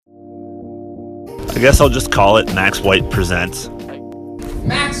guess I'll just call it Max White Presents.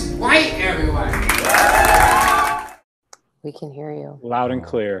 Max White, everyone! We can hear you. Loud and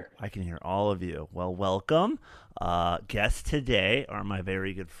clear. I can hear all of you. Well, welcome. Guests today are my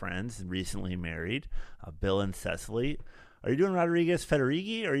very good friends, recently married, Bill and Cecily. Are you doing Rodriguez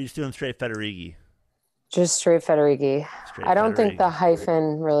Federighi, or are you just doing straight Federighi? Just straight Federighi. I don't think the Federighi.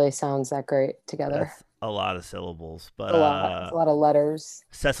 hyphen really sounds that great together. That's a lot of syllables, but a lot of letters.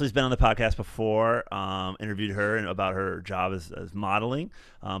 Cecily's been on the podcast before, interviewed her about her job as modeling,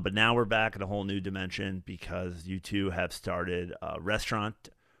 but now we're back in a whole new dimension because you two have started a restaurant.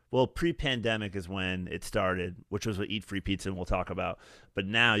 Well, pre-pandemic is when it started, which was with Eat Free Pizza, and we'll talk about. But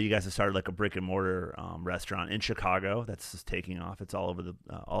now you guys have started like a brick and mortar restaurant in Chicago that's just taking off. It's all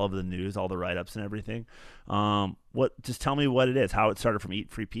over the news, all the write-ups and everything. Just tell me what it is, how it started from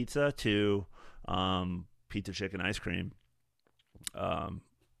Eat Free Pizza to Pizza Chicken Ice Cream.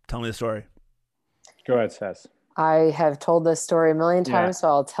 Tell me the story. Go ahead, Seth. I have told this story a million times, so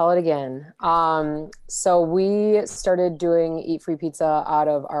I'll tell it again. So we started doing Eat Free Pizza out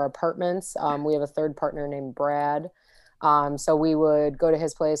of our apartments. We have a third partner named Brad. So we would go to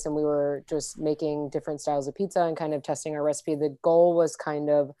his place and we were just making different styles of pizza and kind of testing our recipe. The goal was kind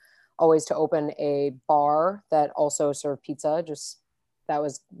of always to open a bar that also served pizza. Just that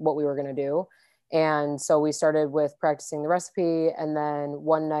was what we were going to do. And so we started with practicing the recipe. And then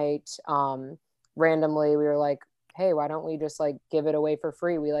one night, randomly we were like, hey, why don't we just like give it away for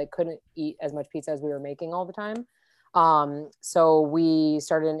free? We like couldn't eat as much pizza as we were making all the time. So we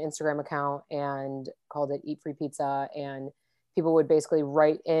started an Instagram account and called it Eat Free Pizza, and people would basically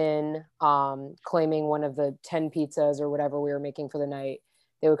write in, claiming one of the 10 pizzas or whatever we were making for the night.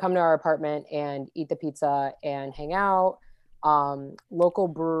 They would come to our apartment and eat the pizza and hang out. Local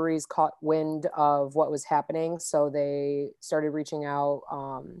breweries caught wind of what was happening. So they started reaching out,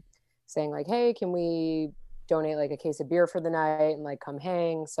 saying like, hey, can we donate like a case of beer for the night and like come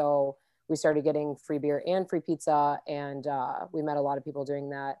hang? So we started getting free beer and free pizza. And we met a lot of people doing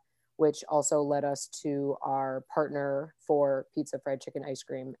that, which also led us to our partner for pizza, fried chicken, ice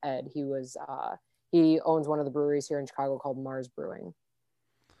cream, Ed. He owns one of the breweries here in Chicago called Mars Brewing.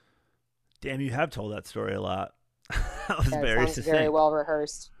 Damn, you have told that story a lot. That was very succinct. Very well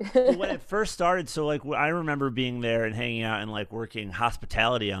rehearsed. When it first started, so like I remember being there and hanging out and like working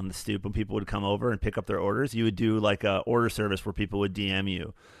hospitality on the stoop when people would come over and pick up their orders. You would do like a order service where people would DM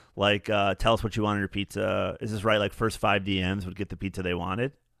you, like tell us what you want on your pizza. Is this right? Like first 5 DMs would get the pizza they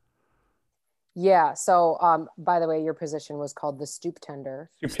wanted. Yeah. So by the way, your position was called the stoop tender.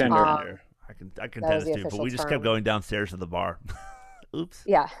 Stoop tender. I can tell the stoop, but we just kept going downstairs to the bar. Oops.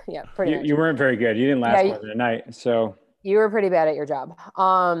 Yeah, pretty much. You weren't very good. You didn't last more than a night, so you were pretty bad at your job.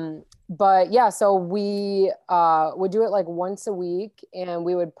 But yeah, so we would do it like once a week, and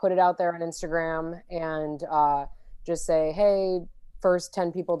we would put it out there on Instagram and just say, hey, first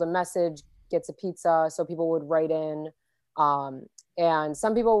 10 people to message gets a pizza. So people would write in, and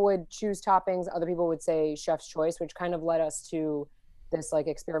some people would choose toppings. Other people would say chef's choice, which kind of led us to this like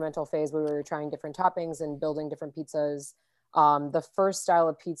experimental phase where we were trying different toppings and building different pizzas. The first style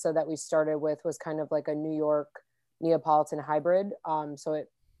of pizza that we started with was kind of like a New York Neapolitan hybrid. So it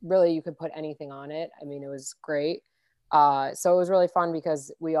really, you could put anything on it. I mean, it was great. So it was really fun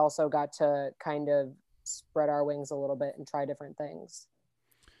because we also got to kind of spread our wings a little bit and try different things.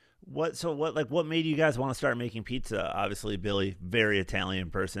 What made you guys want to start making pizza? Obviously, Billy, very Italian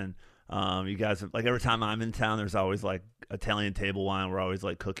person. You guys, like every time I'm in town, there's always like Italian table wine. We're always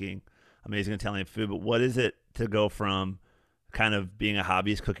like cooking amazing Italian food. But what is it to go from kind of being a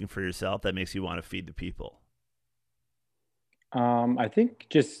hobbyist cooking for yourself that makes you want to feed the people? I think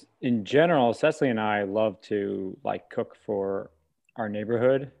just in general, Cecily and I love to like cook for our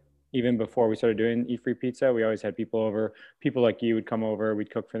neighborhood. Even before we started doing Eat Free Pizza, we always had people over. People like you would come over,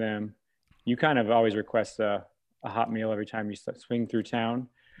 we'd cook for them. You kind of always request a hot meal every time you swing through town.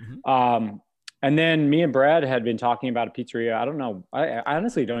 Mm-hmm. And then me and Brad had been talking about a pizzeria. I don't know. I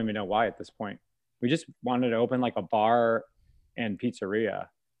honestly don't even know why at this point. We just wanted to open like a bar and pizzeria.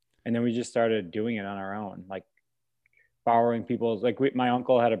 And then we just started doing it on our own, like borrowing people's, like my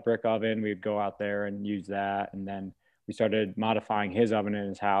uncle had a brick oven. We'd go out there and use that. And then we started modifying his oven in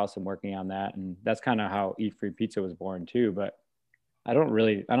his house and working on that. And that's kind of how Eat Free Pizza was born too. But I don't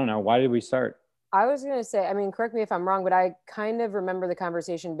know. Why did we start? I was going to say, I mean, correct me if I'm wrong, but I kind of remember the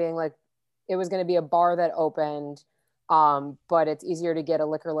conversation being like, it was going to be a bar that opened, but it's easier to get a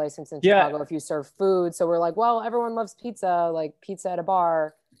liquor license in Chicago if you serve food. So we're like, well, everyone loves pizza, like pizza at a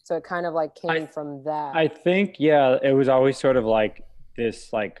bar. So it kind of like came from that. I think, it was always sort of like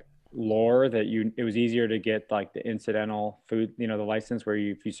this like lore that it was easier to get like the incidental food, the license where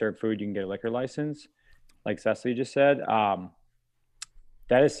if you serve food, you can get a liquor license, like Cecily just said.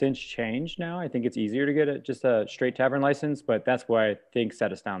 That has since changed now. I think it's easier to get just a straight tavern license, but that's why I think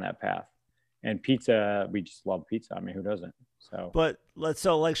set us down that path. And pizza, we just love pizza. I mean, who doesn't? So, But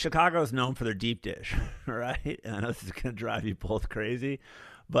so like Chicago is known for their deep dish, right? And I know this is gonna drive you both crazy,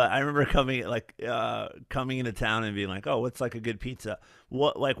 but I remember coming into town and being like, oh, what's like a good pizza?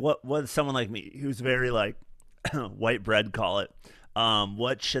 What someone like me who's very like white bread call it?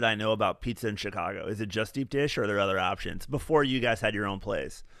 What should I know about pizza in Chicago? Is it just deep dish, or are there other options? Before you guys had your own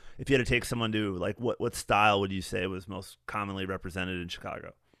place, if you had to take someone to like what style would you say was most commonly represented in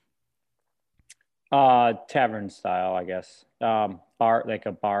Chicago? tavern style, I guess. Bar, like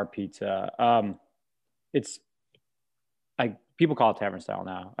a bar pizza. It's I people call it tavern style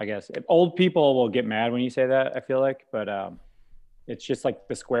now, I guess. Old people will get mad when you say that, I feel like, but it's just like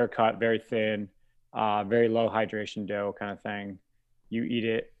the square cut, very thin, very low hydration dough kind of thing. You eat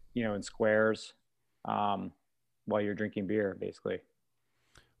it, in squares, while you're drinking beer, basically.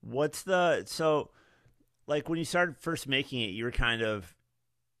 What's the so like when you started first making it, you were kind of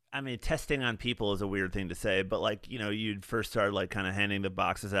I mean, testing on people is a weird thing to say, but like, you'd first start like kind of handing the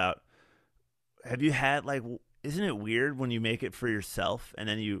boxes out. Have you had like, isn't it weird when you make it for yourself and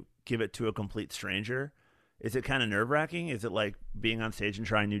then you give it to a complete stranger? Is it kind of nerve wracking? Is it like being on stage and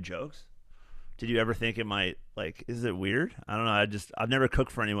trying new jokes? Did you ever think it might like, is it weird? I don't know. I've never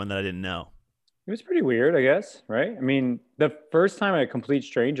cooked for anyone that I didn't know. It was pretty weird, I guess, right? I mean, the first time a complete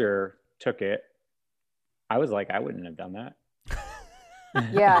stranger took it, I was like, I wouldn't have done that.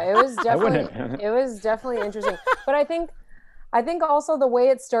 Yeah, it was I definitely wouldn't have. it was definitely interesting. But I think also the way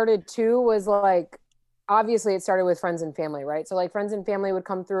it started too was like obviously it started with friends and family, right? So like friends and family would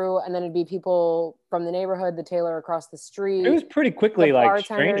come through and then it'd be people from the neighborhood, the tailor across the It street, was pretty the quickly like bartenders.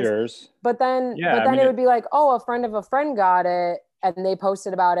 strangers. But then Yeah, but I then mean, it would be like, oh, a friend of a friend got it and they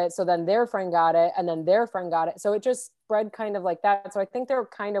posted about it. So then their friend got it and then their friend got it. So it just spread kind of like that. So I think there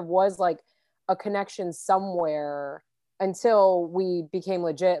kind of was like a connection somewhere until we became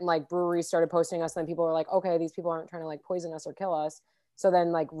legit and like breweries started posting us. Then people were like, okay, these people aren't trying to like poison us or kill us. So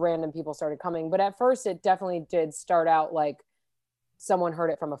then like random people started coming. But at first it definitely did start out like someone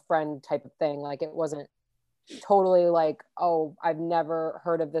heard it from a friend type of thing. Like it wasn't totally like, oh, I've never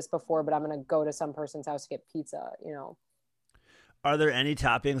heard of this before, but I'm going to go to some person's house to get pizza. Are there any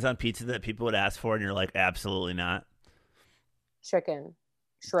toppings on pizza that people would ask for and you're like, absolutely not? Chicken,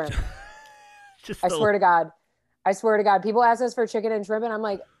 shrimp. Just I swear to God. I swear to God. People ask us for chicken and shrimp, and I'm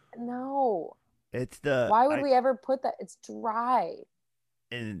like, no. it's the, Why would we ever put that? It's dry.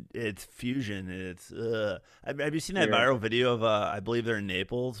 and it's fusion. It's have you seen that Weird. viral video of I believe they're in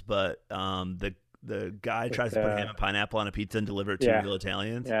Naples, but the guy With tries to put ham and pineapple on a pizza and deliver it to Yeah, real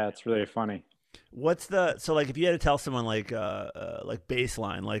Italians. yeah, it's really funny. What's the so like if you had to tell someone like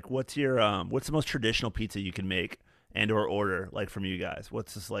baseline, like what's the most traditional pizza you can make and or order like from you guys?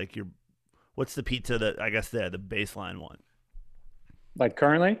 What's just like your what's the pizza that I guess the baseline one? Like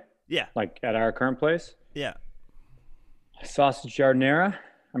currently, Yeah. like at our current place, Yeah. sausage jardinera.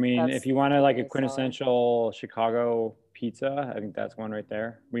 I mean, if That's you want to like a pretty solid. quintessential Chicago pizza, I think that's one right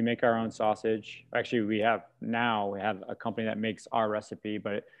there. We make our own sausage. Actually, we have a company that makes our recipe,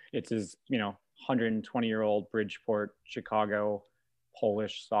 but it's his, 120-year-old Bridgeport, Chicago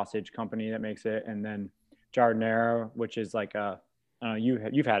Polish sausage company that makes it. And then jardinera, which is like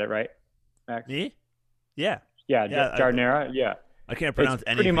you've had it, right, Max? Me? Yeah. Yeah, Yeah. jardinera. Yeah, I can't it's pronounce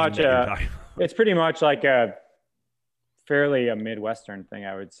pretty anything much that you're talking about. it's pretty much like a fairly a Midwestern thing,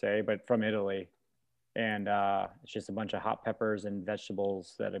 I would say, but from Italy. And it's just a bunch of hot peppers and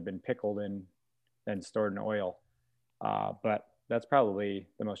vegetables that have been pickled and then stored in oil. But that's probably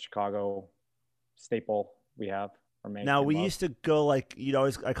the most Chicago staple we have or make Now and we love. used to go like you'd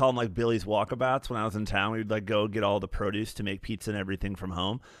always I call them like Billy's walkabouts when I was in town. We'd like go get all the produce to make pizza and everything from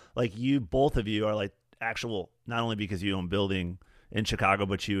home. Like you, both of you are like actual not only because you own building in Chicago,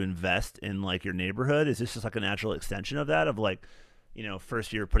 but you invest in like your neighborhood. Is this just like a natural extension of that? Of like,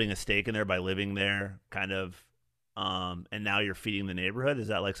 first you're putting a stake in there by living there, kind of, and now you're feeding the neighborhood. Is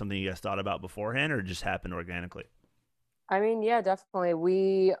that like something you guys thought about beforehand, or it just happened organically? I mean, yeah, definitely.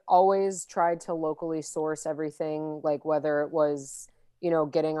 We always tried to locally source everything, like whether it was,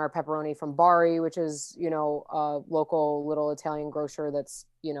 getting our pepperoni from Bari, which is, a local little Italian grocer that's,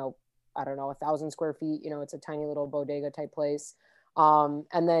 I don't know, 1,000 square feet. It's a tiny little bodega type place.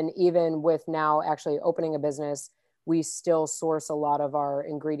 And then even with now actually opening a business, we still source a lot of our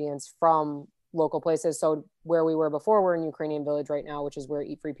ingredients from local places. So where we were before, we're in Ukrainian Village right now, which is where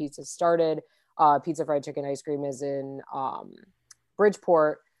Eat Free Pizza started. Pizza Fried Chicken Ice Cream is in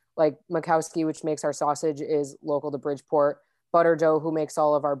Bridgeport. Like Makowski, which makes our sausage, is local to Bridgeport. Butter Dough, who makes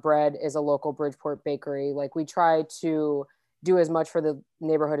all of our bread, is a local Bridgeport bakery. Like we try to do as much for the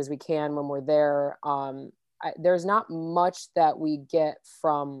neighborhood as we can when we're there. There's not much that we get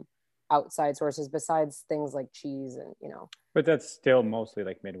from outside sources besides things like cheese and, you know. But that's still mostly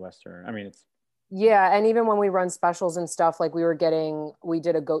like Midwestern. I mean, it's Yeah, and even when we run specials and stuff, like we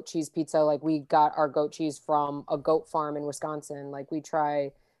did a goat cheese pizza. Like we got our goat cheese from a goat farm in Wisconsin. Like we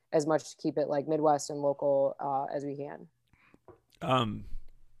try as much to keep it like Midwest and local as we can. Um,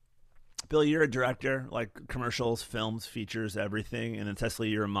 Bill, you're a director, like commercials, films, features, everything, and then Cecily,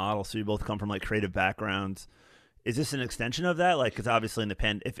 you're a model, so you both come from like creative backgrounds. Is this an extension of that? Like, because obviously in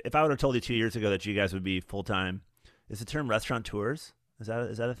the if I would have told you 2 years ago that you guys would be full time, is the term restaurateurs? Is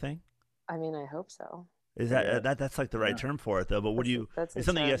that a thing? I mean, I hope so. Is that's like the right term for it though? But what do you? That's Is it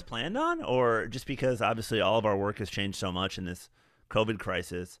something you guys planned on, or just because obviously all of our work has changed so much in this COVID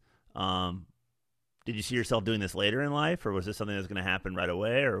crisis? Did you see yourself doing this later in life, or was this something that's going to happen right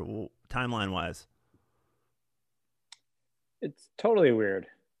away, or timeline wise? it's totally weird.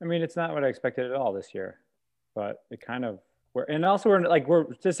 I mean, it's not what I expected at all this year, but it kind of and also we're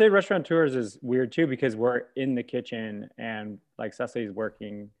to say restaurateurs is weird too because we're in the kitchen and like Cecily's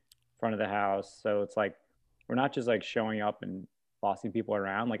working in front of the house, so it's like we're not just like showing up and bossing people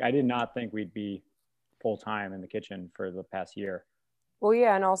around. Like I did not think we'd be full time in the kitchen for the past year. Well,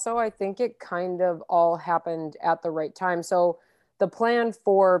 yeah, and also I think it kind of all happened at the right time. So the plan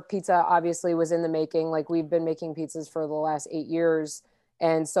for pizza obviously was in the making. Like we've been making pizzas for the last 8 years.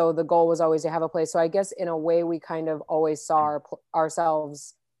 And so the goal was always to have a place. So I guess in a way we kind of always saw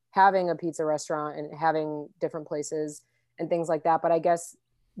ourselves having a pizza restaurant and having different places and things like that. But I guess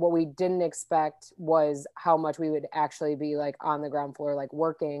what we didn't expect was how much we would actually be like on the ground floor, like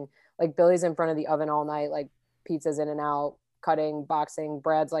working. Like Billy's in front of the oven all night, like pizzas in and out, cutting, boxing.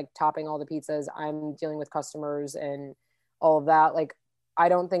 Brad's like topping all the pizzas. I'm dealing with customers and all of that. Like I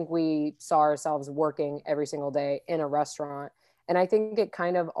don't think we saw ourselves working every single day in a restaurant. And I think it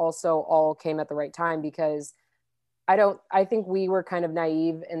kind of also all came at the right time because I think we were kind of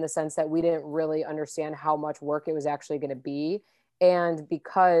naive in the sense that we didn't really understand how much work it was actually going to be. And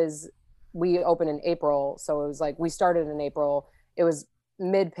because we opened in April, so it was like we started in April, it was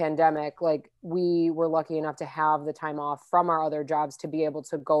mid pandemic. Like we were lucky enough to have the time off from our other jobs to be able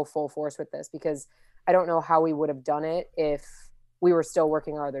to go full force with this because I don't know how we would have done it if we were still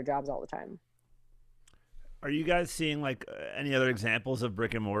working our other jobs all the time. Are you guys seeing like any other examples of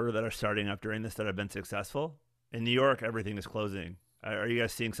brick and mortar that are starting up during this that have been successful? In New York, everything is closing. Are you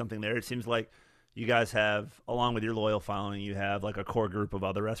guys seeing something there? It seems like you guys have, along with your loyal following, you have like a core group of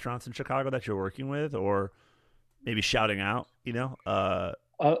other restaurants in Chicago that you're working with, or maybe shouting out. A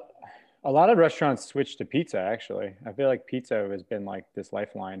lot of restaurants switched to pizza. Actually, I feel like pizza has been like this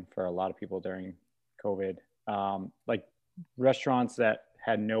lifeline for a lot of people during COVID. Like restaurants that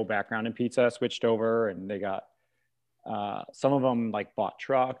had no background in pizza switched over, and they got some of them like bought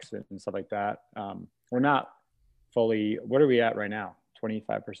trucks and stuff like that. We're not fully. What are we at right now?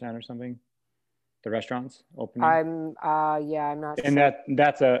 25% or something. The restaurants opening. I'm not and sure.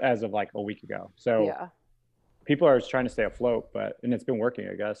 that's as of like a week ago. So Yeah. people are trying to stay afloat, and it's been working,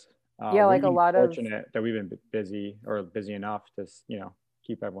 I guess. Yeah, like we've a been lot of fortunate that we've been busy enough to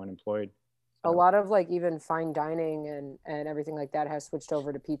keep everyone employed. a lot of like even fine dining and everything like that has switched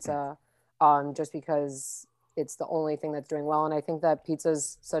over to pizza, just because it's the only thing that's doing well. And I think that pizza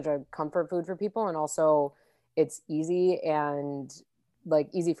is such a comfort food for people, and also it's easy and like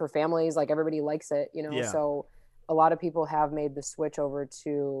easy for families. Like everybody likes it, you know. Yeah. So a lot of people have made the switch over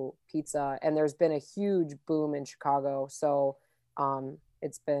to pizza, and there's been a huge boom in Chicago. So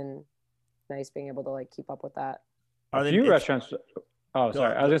it's been nice being able to like keep up with that. Are A they- few it's- restaurants. Oh,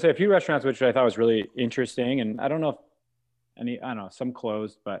 sorry. Go- I was gonna say a few restaurants which I thought was really interesting, and I don't know if I don't know, some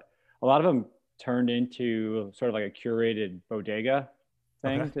closed, but a lot of them turned into sort of like a curated bodega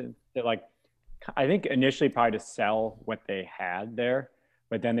thing Okay. to like, I think initially probably to sell what they had there,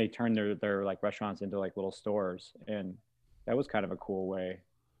 but then they turned their like restaurants into like little stores, and that was kind of a cool way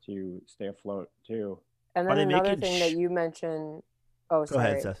to stay afloat too. And Are then they another making thing that you mentioned. Oh, Go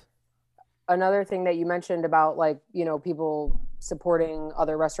ahead, sorry. Seth. Another thing that you mentioned about like, you know, people supporting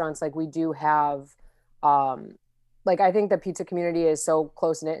other restaurants, like we do have, like I think the pizza community is so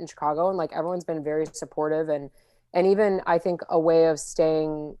close knit in Chicago, and like everyone's been very supportive, and even I think a way of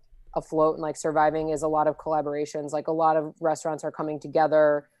staying afloat and like surviving is a lot of collaborations. Like a lot of restaurants are coming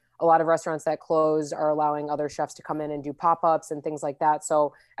together. A lot of restaurants that closed are allowing other chefs to come in and do pop-ups and things like that.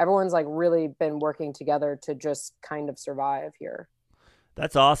 So everyone's like really been working together to just kind of survive here.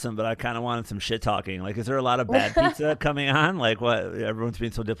 That's awesome, but I kind of wanted some shit talking. Like, is there a lot of bad pizza coming on? Like, what? Everyone's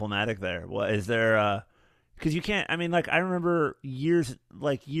being so diplomatic there. What is there? Because you can't. I mean, like, I remember years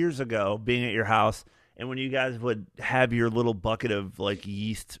ago being at your house, and when you guys would have your little bucket of like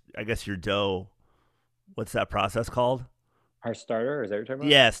yeast, I guess your dough. What's that process called? Our starter, is that what you're talking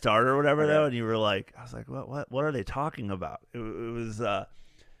about? Yeah, starter or whatever Okay. though. And you were like, I was like, what are they talking about? It was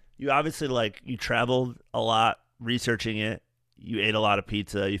you obviously like you traveled a lot researching it. You ate a lot of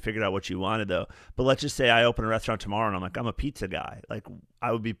pizza. You figured out what you wanted though. But let's just say I open a restaurant tomorrow and I'm like, I'm a pizza guy. Like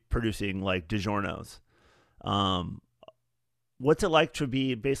I would be producing like DiGiorno's. Um, what's it like to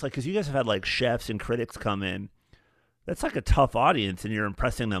be basically because you guys have had like chefs and critics come in. That's like a tough audience, and you're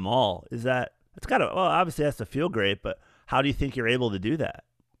impressing them all. Is that? It's got to. Well, obviously, it has to feel great, but how do you think you're able to do that?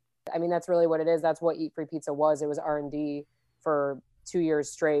 I mean, that's really what it is. That's what Eat Free Pizza was. It was R&D for 2 years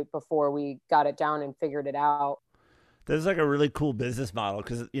straight before we got it down and figured it out. There's like a really cool business model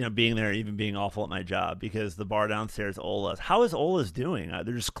because being there, even being awful at my job, because the bar downstairs, Ola's. How is Ola's doing?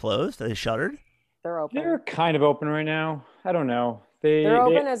 They're just closed. Are they shuttered? They're open. They're kind of open right now. I don't know. They're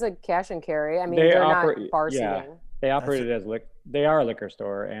open as a cash and carry. I mean, they they're operate- not bar yeah. seating. They operated as they are a liquor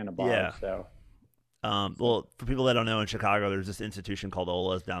store and a bar. Yeah. So Well, for people that don't know, in Chicago, there's this institution called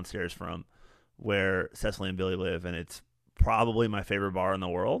Ola's downstairs from where Cecily and Billy live, and it's probably my favorite bar in the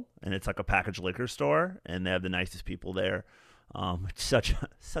world. And it's like a packaged liquor store, and they have the nicest people there. It's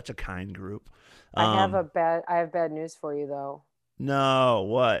such a kind group. I have bad news for you though. No,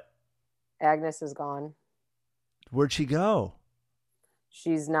 what? Agnes is gone. Where'd she go?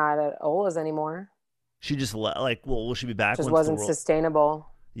 She's not at Ola's anymore. She just like, well, will she be back? Just once wasn't the world... sustainable.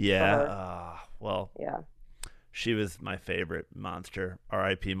 Yeah. Well, Yeah. she was my favorite monster.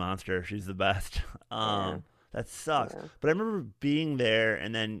 R.I.P. Monster. She's the best. That sucks. Yeah. But I remember being there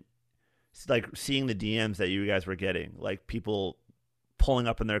and then like seeing the DMs that you guys were getting, like people pulling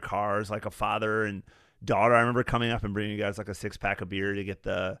up in their cars, like a father and daughter. I remember coming up and bringing you guys like a 6-pack of beer to get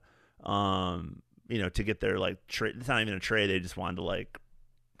the, to get their like tray. It's not even a tray. They just wanted to like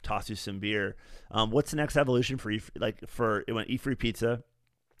toss you some beer. What's the next evolution for you? Like for it went Eat Free Pizza,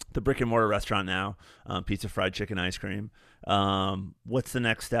 the brick and mortar restaurant now, pizza, fried chicken, ice cream. What's the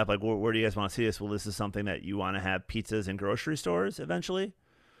next step? Like, where do you guys want to see this? Well, this is something that you want to have pizzas in grocery stores eventually.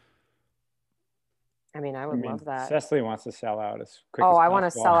 I mean, I would love that. Cecily wants to sell out as quick as Oh, possible. I want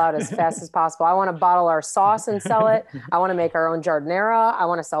to sell out as fast as possible. I want to bottle our sauce and sell it. I want to make our own giardiniera. I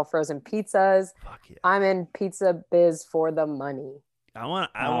want to sell frozen pizzas. Fuck yeah. I'm in pizza biz for the money. I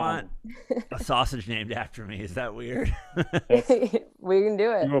want a sausage named after me. Is that weird? We can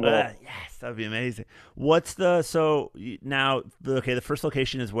do it. Doable. Yes, that'd be amazing. The first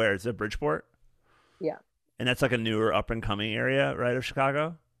location is where? Is it Bridgeport? Yeah. And that's like a newer up and coming area, right, of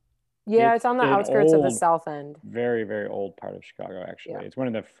Chicago? Yeah, it's on the an outskirts of the old- south end. Very, very old part of Chicago, actually. Yeah. It's one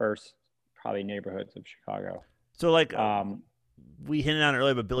of the first probably neighborhoods of Chicago. So like We hinted on it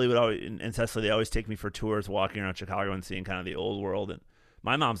earlier, but Billy would always and Cecily, they always take me for tours walking around Chicago and seeing kind of the old world. And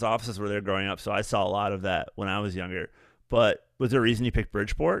my mom's offices were there growing up, so I saw a lot of that when I was younger. But was there a reason you picked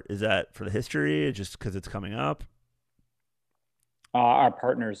Bridgeport? Is that for the history, just because it's coming up? Our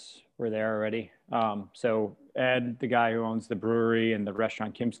partners were there already. So Ed, the guy who owns the brewery and the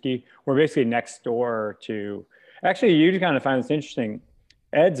restaurant Kimski, we're basically next door to. Actually, you kind of find this interesting.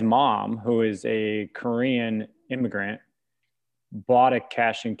 Ed's mom, who is a Korean immigrant, bought a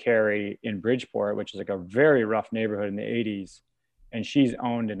cash and carry in Bridgeport, which is like a very rough neighborhood in the 80s. And she's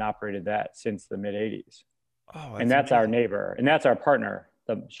owned and operated that since the mid 80s. Oh, And that's our neighbor. And that's our partner.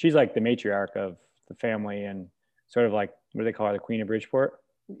 She's like the matriarch of the family and sort of like, what do they call her? The Queen of Bridgeport?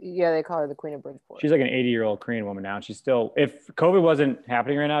 Yeah, they call her the Queen of Bridgeport. She's like an 80-year-old Korean woman now. And she's still, if COVID wasn't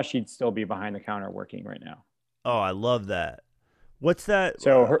happening right now, she'd still be behind the counter working right now. Oh, I love that. What's that?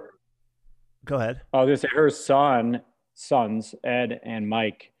 So Go ahead. I was gonna say her sons, Ed and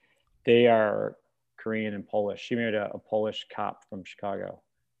Mike, they are Korean and Polish. She married a Polish cop from Chicago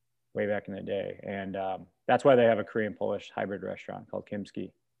way back in the day. And that's why they have a Korean Polish hybrid restaurant called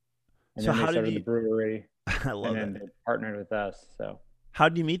Kimski. And So then how they did started you- the brewery I love and then it. they partnered with us. So How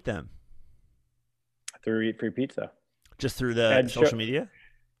did you meet them? through Eat Free Pizza. Just through the Ed social media?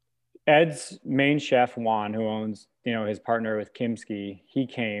 Ed's main chef, Juan, who owns, his partner with Kimski, he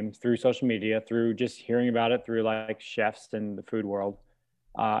came through social media, through just hearing about it, through like chefs in the food world.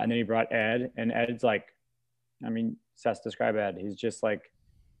 And then he brought Ed, and Ed's like, Seth, describe Ed. He's just like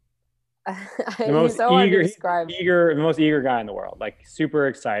the most He's so undescribed. the most eager guy in the world, like super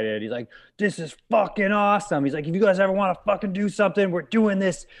excited. He's like, this is fucking awesome. He's like, if you guys ever want to fucking do something, we're doing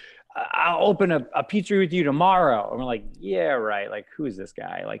this. I'll open a pizzeria with you tomorrow. And we're like, yeah, right. Like, who is this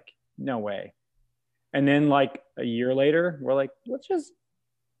guy? Like, no way. And then like a year later, we're like, let's just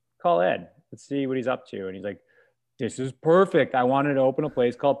call Ed. Let's see what he's up to. And he's like, this is perfect. I wanted to open a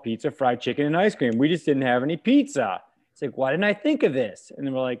place called Pizza, Fried Chicken, and Ice Cream. We just didn't have any pizza. It's like, why didn't I think of this? And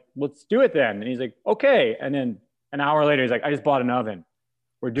then we're like, let's do it then. And he's like, okay. And then an hour later, he's like, I just bought an oven.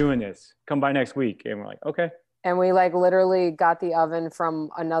 We're doing this. Come by next week. And we're like, okay. And we like literally got the oven from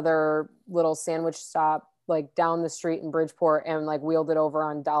another little sandwich stop like down the street in Bridgeport and like wheeled it over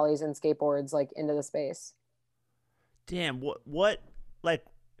on dollies and skateboards like into the space. Damn, what like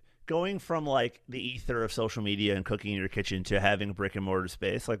going from like the ether of social media and cooking in your kitchen to having a brick and mortar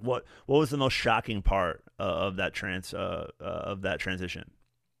space, like what was the most shocking part of that transition?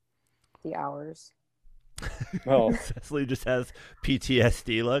 The hours. Well, Cecily just has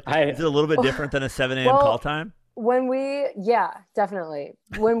PTSD. Look, Is it a little bit different than a 7 a.m. call time? Yeah, definitely.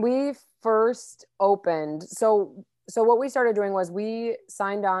 When we first opened, so what we started doing was we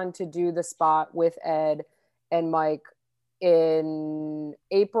signed on to do the spot with Ed and Mike in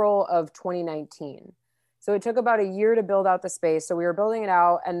April of 2019. So it took about a year to build out the space. So we were building it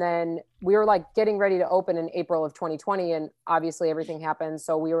out and then we were like getting ready to open in April of 2020. And obviously everything happened.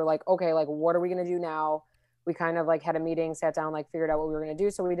 So we were like, okay, like what are we going to do now? We kind of like had a meeting, sat down, like figured out what we were going to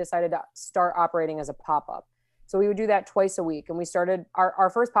do. So we decided to start operating as a pop-up. So we would do that twice a week. And we started, our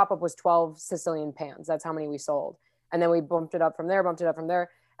first pop-up was 12 Sicilian pans. That's how many we sold. And then we bumped it up from there.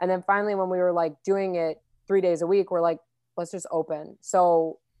 And then finally, when we were like doing it 3 days a week, we're like, let's just open.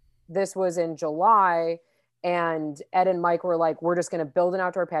 So this was in July and Ed and Mike were like, we're just going to build an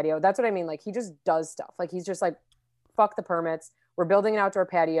outdoor patio. That's what I mean. Like he just does stuff. Like he's just like, fuck the permits. We're building an outdoor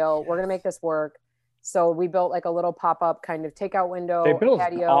patio. We're going to make this work. So we built like a little pop-up kind of takeout window. they built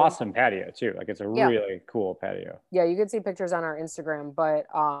patio. an awesome patio too. Like it's a really cool patio. Yeah, you can see pictures on our Instagram, but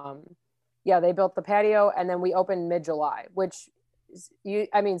yeah, they built the patio and then we opened mid-July, which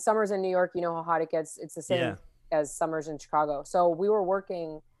summers in New York, you know how hot it gets. It's the same as summers in Chicago. So we were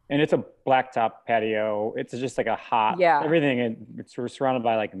working. And it's a blacktop patio. It's just like a hot, everything. And we're surrounded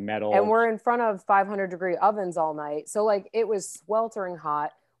by like metal. And we're in front of 500-degree ovens all night. So like it was sweltering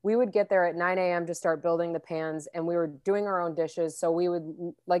hot. We would get there at 9 a.m. to start building the pans and we were doing our own dishes. So we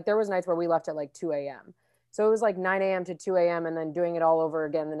would like, there was nights where we left at like 2 a.m. So it was like 9 a.m. to 2 a.m. and then doing it all over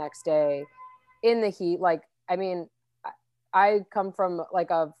again the next day in the heat. Like, I mean, I come from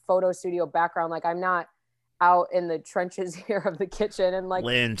like a photo studio background. Like I'm not out in the trenches here of the kitchen and like,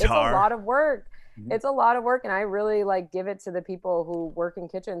 it's a lot of work. Mm-hmm. It's a lot of work. And I really like give it to the people who work in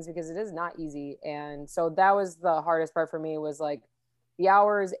kitchens because it is not easy. And so that was the hardest part for me was like the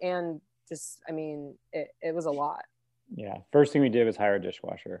hours and just, I mean, it was a lot. Yeah. First thing we did was hire a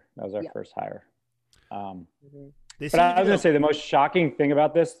dishwasher. That was our first hire. But I was going to say the most shocking thing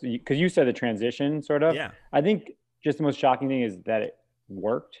about this, because you said the transition sort of, I think just the most shocking thing is that it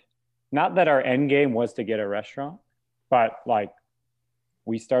worked. Not that our end game was to get a restaurant, but like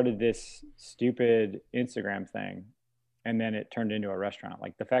we started this stupid Instagram thing and then it turned into a restaurant.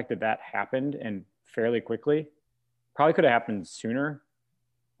 Like the fact that that happened and fairly quickly probably could have happened sooner,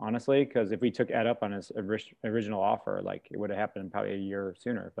 honestly, because if we took Ed up on his original offer, like it would have happened probably a year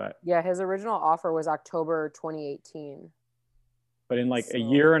sooner. But yeah, his original offer was October 2018. But in like a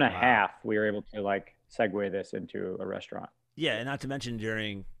year and a half, we were able to like segue this into a restaurant. Yeah, and not to mention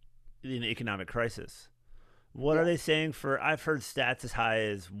during the economic crisis. What are they saying I've heard stats as high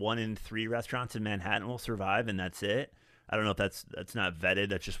as 1 in 3 restaurants in Manhattan will survive and that's it. I don't know if that's not vetted.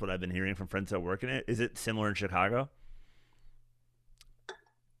 That's just what I've been hearing from friends that work in it. Is it similar in Chicago?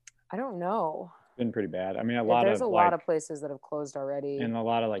 I don't know. It's been pretty bad. I mean, there's a lot of places that have closed already. And a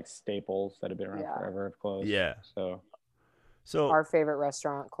lot of like staples that have been around forever have closed. Yeah. So our favorite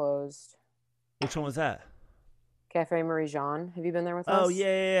restaurant closed. Which one was that? Cafe Marie Jean. Have you been there with us? Oh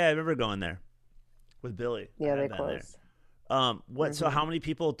yeah. I remember going there with Billy. Yeah, they closed. So how many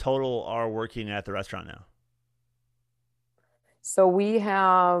people total are working at the restaurant now? So we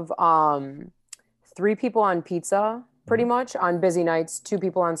have 3 people on pizza, pretty much on busy nights, 2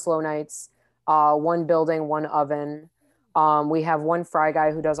 people on slow nights, 1 building, 1 oven. We have 1 fry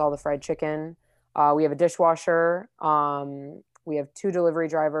guy who does all the fried chicken. We have a dishwasher. We have 2 delivery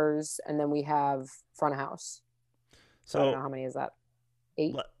drivers, and then we have front of house. So I don't know how many is that?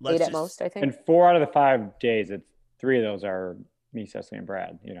 8? 8 at most, I think. And 4 out of the 5 days, 3 of those are me, Cecily, and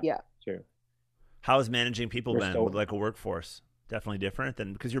Brad. Too. How is managing people been with like a workforce? Definitely different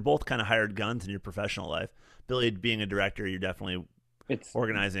than because you're both kind of hired guns in your professional life. Billy, being a director, you're definitely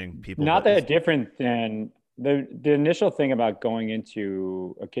organizing people. Not that different than the initial thing about going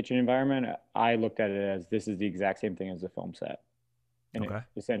into a kitchen environment. I looked at it as this is the exact same thing as a film set, and it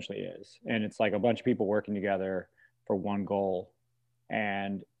essentially is. And it's like a bunch of people working together for one goal,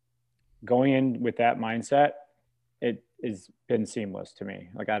 and going in with that mindset, it is been seamless to me.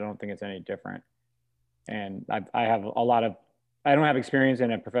 Like I don't think it's any different. And I have a lot of, I don't have experience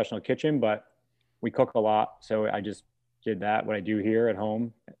in a professional kitchen, but we cook a lot. So I just did that, what I do here at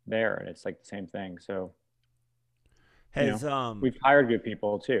home there. And it's like the same thing. So, you know, Has we've hired good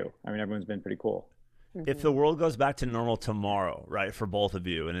people too. I mean, everyone's been pretty cool. if the world goes back to normal tomorrow, right, for both of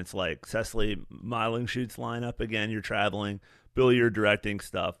you, and it's like Cecily modeling shoots line up again, you're traveling, Bill, you're directing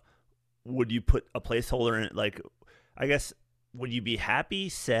stuff, would you put a placeholder in it? Like, I guess, would you be happy,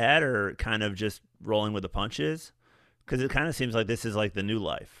 sad, or kind of just rolling with the punches? Because it kind of seems like this is like the new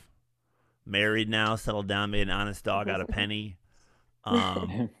life. Married now, settled down, made an honest dog out of Penny.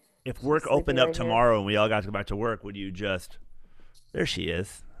 If work Sleeping opened up right here. tomorrow and we all got to go back to work, would you just, there she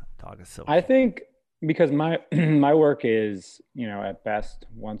is. Dog is so I think because my my work is, you know, at best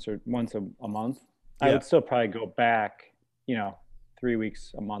once a month, I Yeah. would still probably go back, you know, 3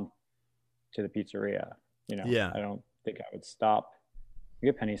 weeks a month to the pizzeria. You know, Yeah. I don't think I would stop.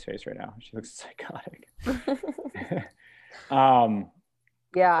 Look at Penny's face right now. She looks psychotic. um,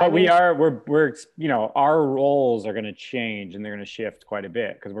 Yeah, but I mean, we're you know, our roles are going to change and they're going to shift quite a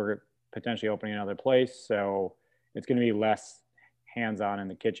bit because we're potentially opening another place. So it's going to be less hands-on in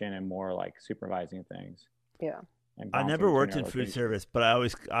the kitchen and more like supervising things. yeah. And I bouncing never between worked our in food locations. service, but I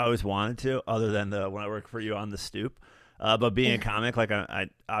always wanted to, other than when I worked for you on the stoop. But being a comic, like I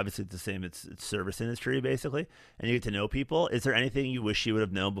obviously it's the same. It's service industry basically, and you get to know people. Is there anything you wish you would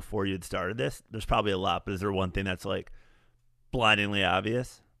have known before you had started this? There's probably a lot, but is there one thing that's like blindingly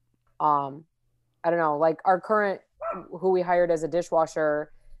obvious? um I don't know, like our current, who we hired as a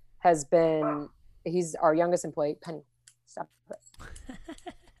dishwasher, has been, he's our youngest employee. Penny, stop it.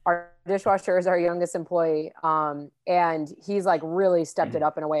 Our dishwasher is our youngest employee, and he's like really stepped it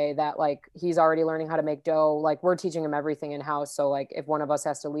up in a way that like he's already learning how to make dough. Like we're teaching him everything in house, so like if one of us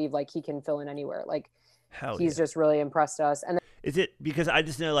has to leave, like he can fill in anywhere. Like Hell yeah. he's just really impressed us. And Is it because I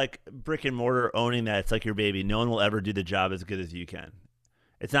just know like brick and mortar owning that it's like your baby. No one will ever do the job as good as you can.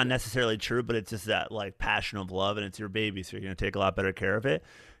 It's not necessarily true, but it's just that like passion of love, and it's your baby, so you're gonna take a lot better care of it.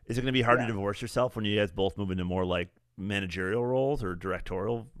 Is it gonna be hard to Yeah. divorce yourself when you guys both move into more like managerial roles or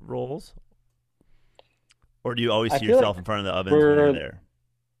directorial roles, or do you always I see feel yourself like in front of the ovens when you're there?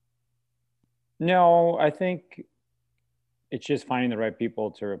 no, I think it's just finding the right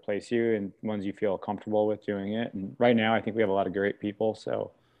people to replace you and ones you feel comfortable with doing it. And right now, I think we have a lot of great people,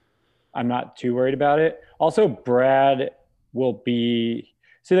 so I'm not too worried about it. Also, Brad will be,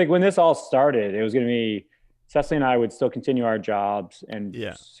 see, like when this all started, it was going to be Cecily and I would still continue our jobs and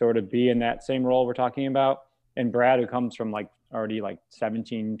Yeah. sort of be in that same role we're talking about. And Brad, who comes from like already like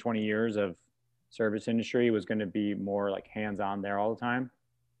 17, 20 years of service industry, was going to be more like hands-on there all the time.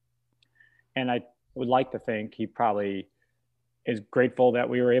 And I would like to think he probably is grateful that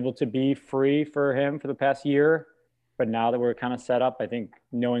we were able to be free for him for the past year. But now that we're kind of set up, I think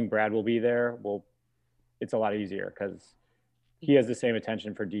knowing Brad will be there it's a lot easier because he has the same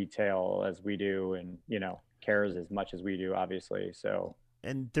attention for detail as we do, and you know, cares as much as we do, obviously. So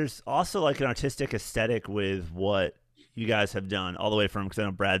And there's also like an artistic aesthetic with what you guys have done, all the way from, because I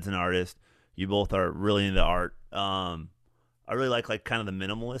know Brad's an artist. You both are really into art. I really like kind of the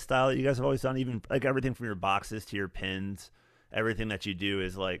minimalist style that you guys have always done. Even like everything from your boxes to your pins, everything that you do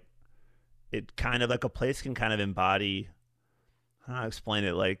is like, it kind of like a place can kind of embody. How do I explain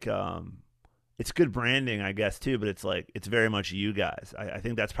it? Like, it's good branding, I guess, too. But it's like it's very much you guys. I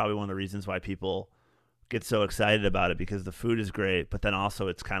think that's probably one of the reasons why people get so excited about it, because the food is great, but then also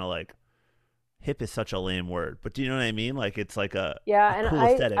it's kind of like, hip is such a lame word, but do you know what I mean? Like it's like yeah, a and cool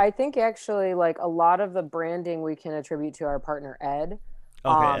I aesthetic. I think actually like a lot of the branding we can attribute to our partner Ed.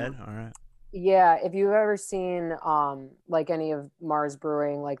 Okay, Um, Ed. All right. Yeah, if you've ever seen like any of Mars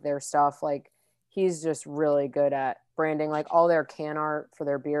Brewing, like their stuff, like he's just really good at branding. Like all their can art for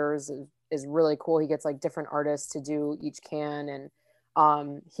their beers is really cool. He gets like different artists to do each can,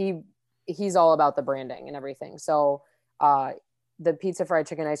 and he's all about the branding and everything. So the pizza fried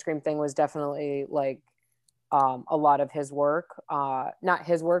chicken ice cream thing was definitely like a lot of his work. Not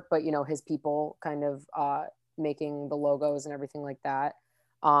his work, but you know, his people kind of making the logos and everything like that.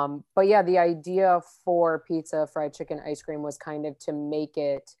 But yeah, the idea for pizza, fried chicken, ice cream was kind of to make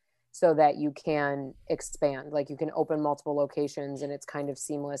it so that you can expand, like you can open multiple locations and it's kind of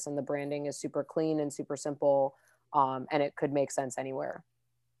seamless and the branding is super clean and super simple. And it could make sense anywhere.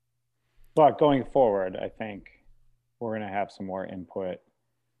 but going forward, I think we're going to have some more input.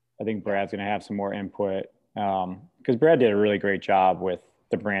 I think Brad's going to have some more input because Brad did a really great job with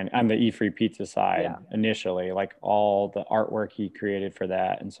the brand on the E Free Pizza side Yeah. initially, like all the artwork he created for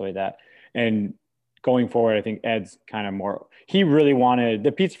that and so like that. And going forward, I think Ed's kind of more, he really wanted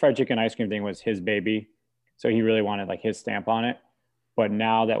the pizza fried chicken ice cream thing was his baby. So he really wanted like his stamp on it. But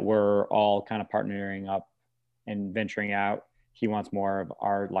now that we're all kind of partnering up and venturing out, he wants more of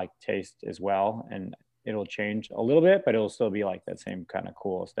our like taste as well. And it'll change a little bit, but it'll still be like that same kind of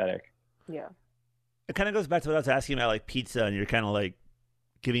cool aesthetic. Yeah. It kind of goes back to what I was asking about, like pizza, and you're kind of like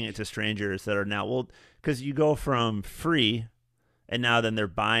giving it to strangers that are now, well, because you go from free and now then they're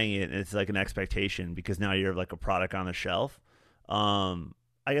buying it and it's like an expectation because now you're like a product on the shelf.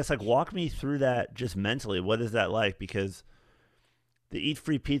 I guess like walk me through that just mentally. What is that like? Because the Eat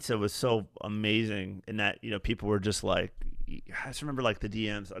Free Pizza was so amazing in that, people were just like, I just remember like the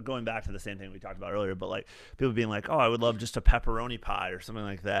DMs going back to the same thing we talked about earlier, but like people being like, oh, I would love just a pepperoni pie or something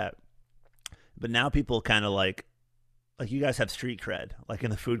like that. But now people kind of like you guys have street cred, like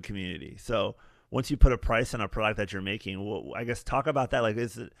in the food community. So once you put a price on a product that you're making, well, I guess talk about that. Like,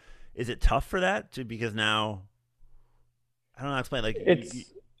 is it tough for that because now, I don't know how to explain. Like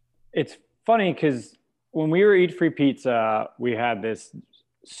it's funny because when we were Eat Free Pizza, we had this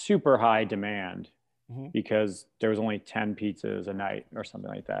super high demand because there was only 10 pizzas a night or something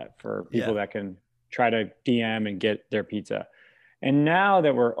like that for people that can try to DM and get their pizza. And now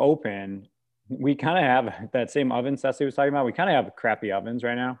that we're open, we kind of have that same oven Cecily was talking about. We kind of have crappy ovens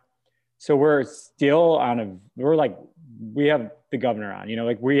right now. So we're still we have the governor on,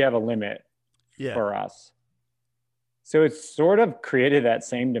 like we have a limit for us. So it's sort of created that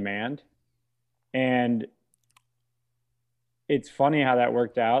same demand. And it's funny how that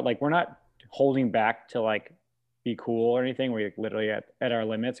worked out. Like we're not holding back to like be cool or anything. We're literally at our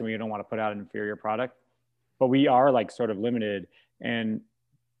limits and we don't want to put out an inferior product, but we are like sort of limited, and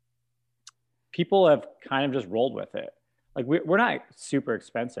people have kind of just rolled with it. Like we're not super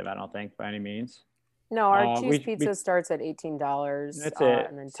expensive, I don't think, by any means. No, our cheese pizza starts at $18. That's it.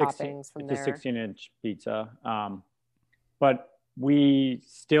 And then 16, toppings from it's there. It's a 16-inch pizza. But we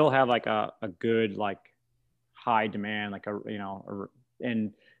still have like a good, like high demand, like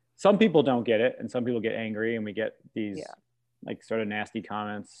and some people don't get it and some people get angry and we get these like sort of nasty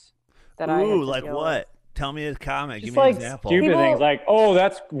comments. Ooh, like what? Tell me a comment. Give me an example. Stupid things like, oh,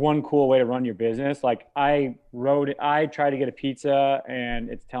 that's one cool way to run your business. Like I tried to get a pizza and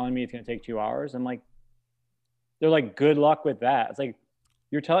it's telling me it's going to take 2 hours. I'm like, they're like, good luck with that. It's like,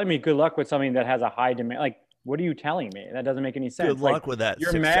 you're telling me good luck with something that has a high demand. Like, what are you telling me? That doesn't make any sense. Good luck with that.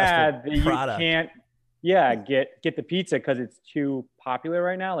 You're mad that product. You can't, get the pizza because it's too popular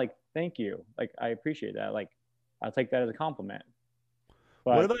right now. Like, thank you. Like, I appreciate that. Like, I'll take that as a compliment.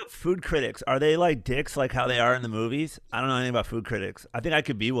 But what about food critics? Are they like dicks like how they are in the movies? I don't know anything about food critics. I think I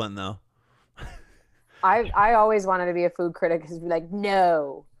could be one though. I always wanted to be a food critic because be like,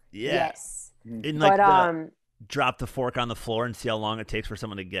 no. Yes. In like drop the fork on the floor and see how long it takes for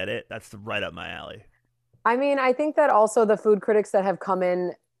someone to get it. That's right up my alley. I mean, I think that also the food critics that have come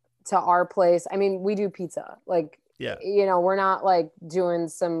in to our place, I mean, we do pizza. Like, we're not like doing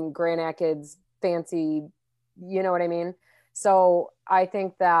some Grand Rapids fancy, you know what I mean? So I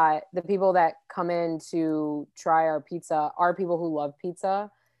think that the people that come in to try our pizza are people who love pizza.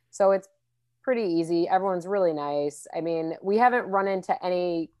 So it's pretty easy. Everyone's really nice. I mean, we haven't run into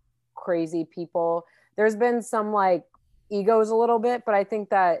any crazy people. There's been some like egos a little bit, but I think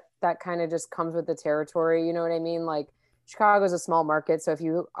that kind of just comes with the territory. You know what I mean? Like Chicago's a small market. So if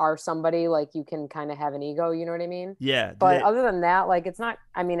you are somebody, like you can kind of have an ego, you know what I mean? Yeah. But other than that, like, it's not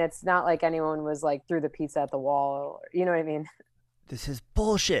like anyone was like threw the pizza at the wall, you know what I mean? This is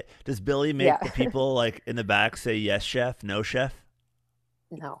bullshit. Does Billy make the people like in the back say yes, chef, no, chef?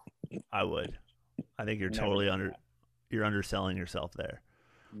 No. I would. I think you're you're underselling yourself there.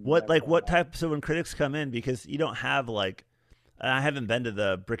 What type? So when critics come in, because you don't have like, I haven't been to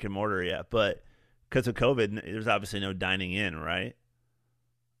the brick and mortar yet, but because of COVID, there's obviously no dining in, right?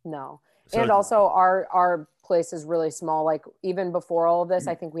 No. So and also our place is really small. Like even before all of this,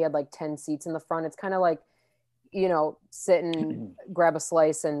 I think we had like 10 seats in the front. It's kind of like, sit and grab a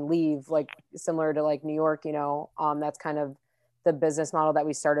slice and leave, like similar to like New York, that's kind of the business model that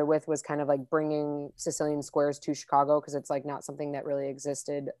we started with, was kind of like bringing Sicilian Squares to Chicago, because it's like not something that really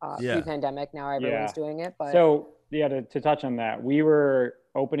existed pre-pandemic. Now everyone's doing it. But so to touch on that, we were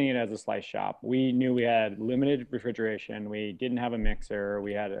opening it as a slice shop. We knew we had limited refrigeration. We didn't have a mixer.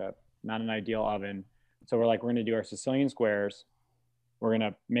 We had not an ideal oven. So we're like, we're going to do our Sicilian Squares. We're going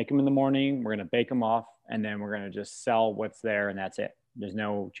to make them in the morning. We're going to bake them off, and then we're going to just sell what's there, and that's it. There's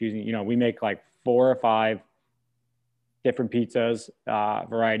no choosing. We make like 4 or 5 different pizzas,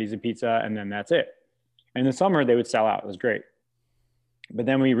 varieties of pizza, and then that's it. And in the summer, they would sell out. It was great. But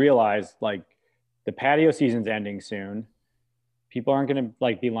then we realized like the patio season's ending soon. People aren't going to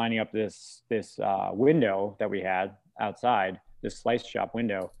like be lining up this window that we had outside, this slice shop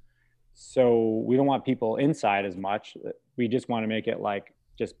window. So we don't want people inside as much. We just want to make it like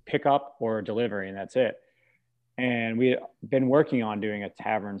just pick up or delivery, and that's it. And we had been working on doing a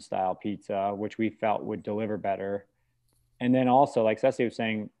tavern style pizza, which we felt would deliver better. And then also, like Ceci was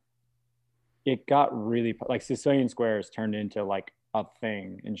saying, it got really like Sicilian Squares turned into like a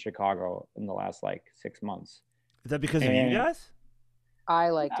thing in Chicago in the last like 6 months. Is that because of you And guys? I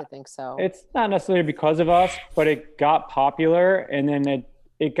like to think so. it's not necessarily because of us, but it got popular, and then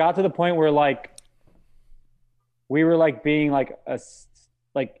it got to the point where like we were like being like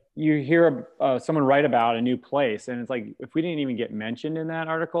like you hear someone write about a new place, and it's like if we didn't even get mentioned in that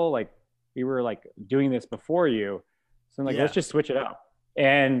article, like we were like doing this before you, so I'm like, Yeah. let's just switch it up.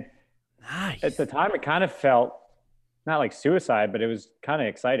 And Nice. at the time, it kind of felt not like suicide, but it was kind of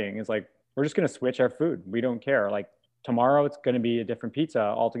exciting. It's like we're just going to switch our food. We don't care. Like tomorrow, it's going to be a different pizza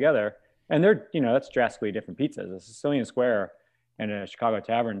altogether, and they're that's drastically different pizzas. A Sicilian Square and a Chicago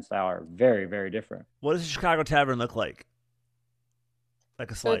Tavern style are very, very different. What does a Chicago Tavern look like? Like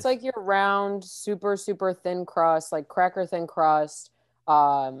a So slice. it's like your round, super, super thin crust, like cracker thin crust.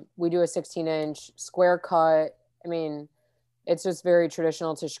 We do a 16-inch square cut. I mean, it's just very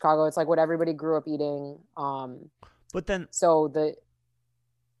traditional to Chicago. It's like what everybody grew up eating. But then So the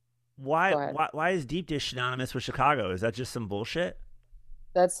why Go ahead. why is deep dish synonymous with Chicago? Is that just some bullshit?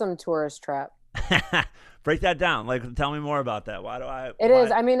 that's some tourist trap. Break that down. Like, tell me more about that. Why do I? It why-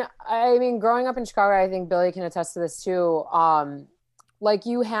 is. I mean, growing up in Chicago, I think Billy can attest to this too. Like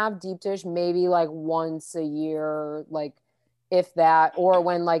you have deep dish maybe like once a year, like if that, or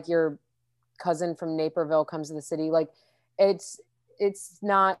when like your cousin from Naperville comes to the city. Like it's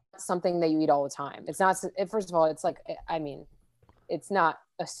not something that you eat all the time. It's not. First of all, it's like I mean, it's not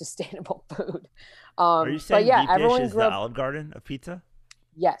a sustainable food. Are you saying but yeah, deep dish everyone is grew the up. Olive Garden of pizza?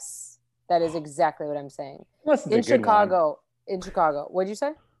 Yes, that is exactly what I'm saying. Unless it's In a good one. Chicago, what'd you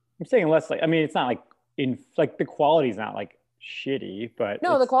say? I'm saying unless like I mean, it's not like in like the quality's not like shitty, but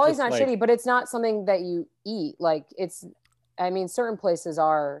No, the it's quality's just, not like, shitty, but it's not something that you eat. Like I mean, certain places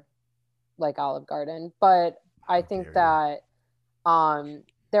are like Olive Garden, but I think dare that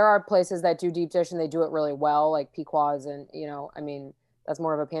there are places that do deep dish and they do it really well, like Pequod's, and I mean, that's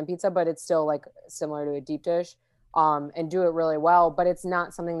more of a pan pizza, but it's still like similar to a deep dish, and do it really well. But it's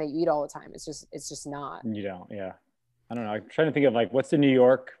not something that you eat all the time. It's just not. You don't, yeah. I don't know. I'm trying to think of like what's the New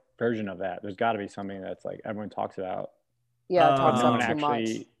York version of that. There's got to be something that's like everyone talks about, Yeah, it but talks no up one too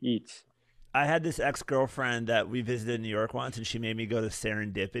actually much. eats. I had this ex-girlfriend that we visited in New York once, and she made me go to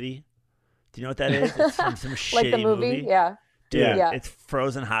Serendipity. Do you know what that is? It's from some Like shitty the movie, yeah. Dude, Yeah. it's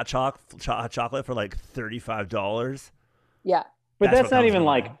frozen hot chocolate for like $35. Yeah. But That's that's what not comes even to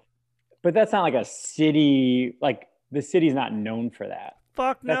like, mind. but that's not like a city. Like the city's not known for that.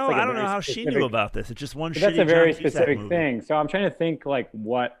 Fuck That's no, like a I don't know very how she knew specific- about this. It's just one But shitty that's a very John Cusack specific movie. thing. So I'm trying to think like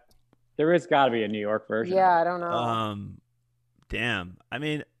what there is got to be a New York version. Yeah, I of it. don't know. Damn. I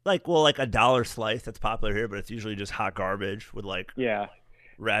mean, like a dollar slice that's popular here, but it's usually just hot garbage with like Yeah.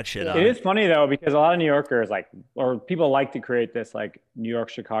 rat shit Yeah. on It it. is funny though because a lot of New Yorkers like or people like to create this like New York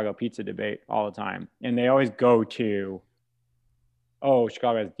Chicago pizza debate all the time, and they always go to, oh,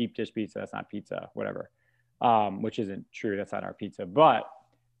 Chicago has deep dish pizza. That's not pizza, whatever, which isn't true. That's not our pizza. But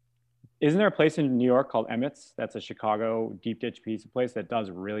isn't there a place in New York called Emmett's? That's a Chicago deep dish pizza place that does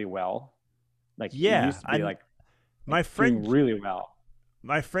really well. Like Yeah, it used to be like My doing friend really well.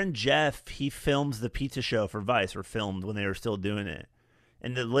 My friend Jeff, he films the pizza show for Vice, or filmed when they were still doing it.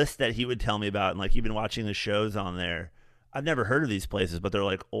 And the list that he would tell me about, and like you've been watching the shows on there, I've never heard of these places, but they're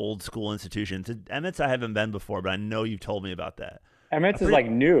like old school institutions. Emmett's, I haven't been before, but I know you've told me about that. Emmett's is like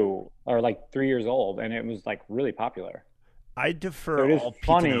new or like 3 years old, and it was like really popular. I So defer it is all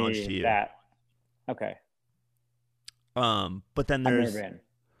pizza knowledge to funny you. that. Okay, But then I've there's never been.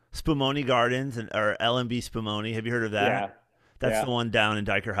 Spumoni Gardens or LMB Spumoni. Have you heard of that? Yeah. That's yeah. the one down in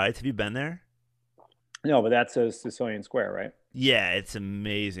Diker Heights. Have you been there? No, but that's a Sicilian Square, right? Yeah, it's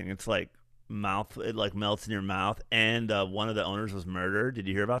amazing. It's like it like melts in your mouth. And one of the owners was murdered. Did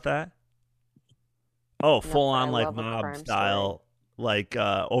you hear about that? Oh, No, full but I on like love a mob crime style, like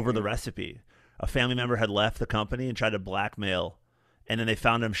over the Mm. recipe. A family member had left the company and tried to blackmail, and then they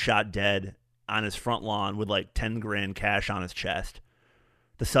found him shot dead on his front lawn with like 10 grand cash on his chest.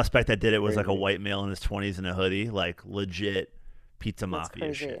 The suspect that did it was like a Crazy. white male in his 20s in a hoodie, like legit pizza That's mafia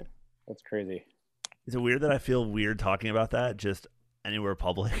crazy. shit. That's crazy. Is it weird that I feel weird talking about that just anywhere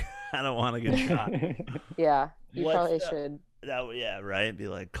public? I don't want to get shot. Yeah, you What's probably the- should. Yeah, right. Be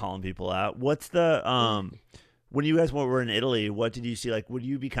like calling people out. What's the when you guys were in Italy? What did you see? Like, would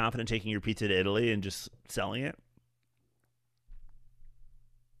you be confident taking your pizza to Italy and just selling it?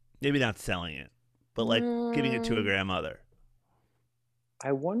 Maybe not selling it, but like giving it to a grandmother.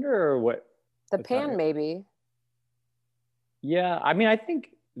 I wonder what. The What's that? pan, maybe. Yeah, I mean, I think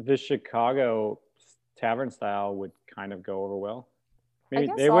the Chicago tavern style would kind of go over well. I Maybe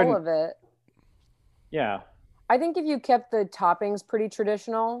guess they all wouldn't. of it. Yeah, I think if you kept the toppings pretty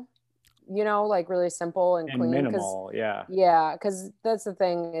traditional, like really simple and and clean, because minimal. Yeah, yeah, because that's the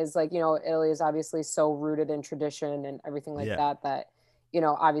thing is like, Italy is obviously so rooted in tradition and everything like Yeah. that,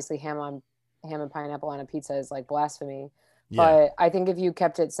 obviously ham and pineapple on a pizza is like blasphemy. Yeah. But I think if you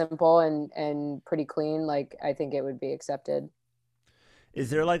kept it simple and pretty clean, like I think it would be accepted. Is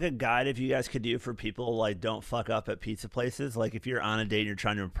there like a guide if you guys could do for people like don't fuck up at pizza places? Like if you're on a date and you're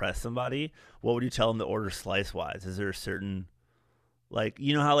trying to impress somebody, what would you tell them to order slice wise? Is there a certain like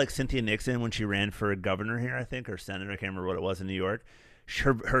you know how like Cynthia Nixon when she ran for governor here, I think, or senator, I can't remember what it was in New York.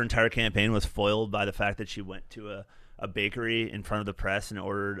 Her entire campaign was foiled by the fact that she went to a bakery in front of the press and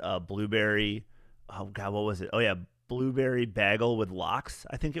ordered a blueberry. Oh God, what was it? Oh yeah, blueberry bagel with lox.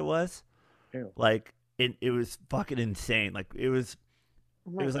 I think it was. ew. Like it was fucking insane. Like Oh it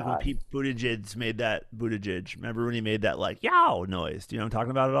my was like when God. Pete Buttigieg made that Buttigieg. Remember when he made that like yow noise? Do you know what I'm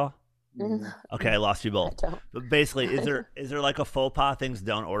talking about at all? Mhm. Okay, I lost you I both. don't. But basically, is there like a faux pas things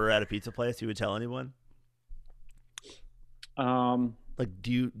don't order at a pizza place? You would tell anyone? Um, Like,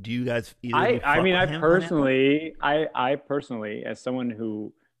 do you guys either of you I fuck mean, with ham pineapple? I personally, as someone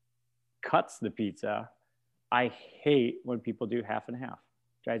who cuts the pizza, I hate when people do half and half.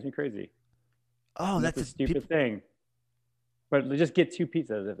 Drives me crazy. Oh, And it's that's a a, stupid people. thing. But just get two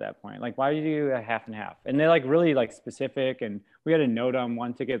pizzas at that point. Like, why do you do a half and half? And they're like really like specific. And we had a note on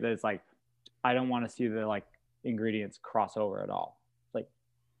one ticket that it's like, I don't want to see the like ingredients cross over at all. Like,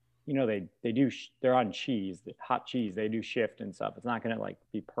 they do they're on cheese, hot cheese. They do shift and stuff. It's not gonna like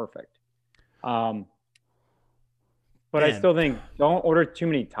be perfect. Um, but I Man, still think don't order too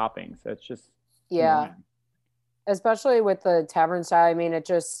many toppings. That's just Yeah, annoying. especially with the tavern style. I mean,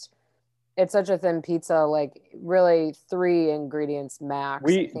 it's such a thin pizza, like really three ingredients max. I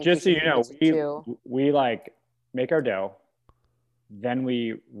We think you just so should you keep know, it to two. we like make our dough, then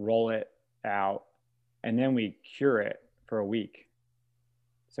we roll it out, and then we cure it for a week.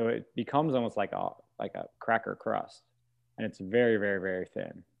 So it becomes almost like a cracker crust, and it's very very very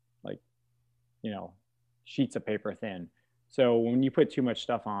thin, like you know, sheets of paper thin. So when you put too much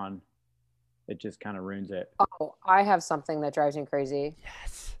stuff on, it just kind of ruins it. Oh, I have something that drives me crazy.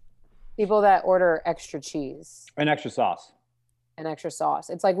 yes. People that order extra cheese And extra sauce. and extra sauce.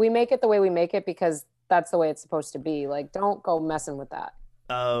 It's like we make it the way we make it because that's the way it's supposed to be. Like, don't go messing with that.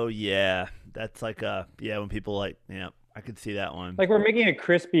 Oh yeah, that's like yeah when people like yeah I could see that one. Like we're making a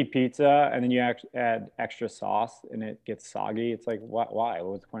crispy pizza, and then you add extra sauce, and it gets soggy. It's like what? Why?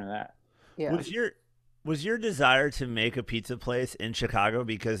 What's the point of that? Yeah. Was your desire to make a pizza place in Chicago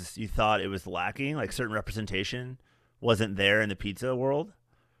because you thought it was lacking, like certain representation wasn't there in the pizza world,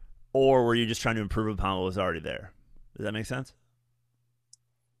 or were you just trying to improve upon what was already there? Does that make sense?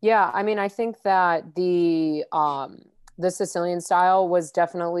 Yeah, I mean, I think that the Sicilian style was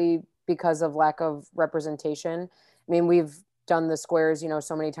definitely because of lack of representation. I mean, we've done the squares,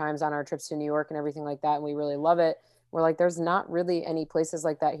 so many times on our trips to New York and everything like that, and we really love it. We're like, there's not really any places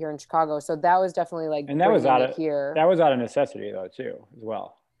like that here in Chicago. So that was definitely like And bringing it here. that was out of necessity though too, as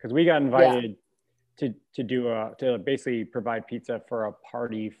well, because we got Yeah. invited to basically provide pizza for a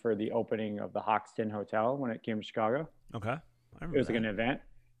party for the opening of the Hoxton Hotel when it came to Chicago. Okay, I It remember was like that. an event,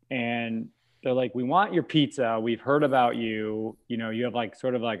 and they're like, "We want your pizza. We've heard about you. You have like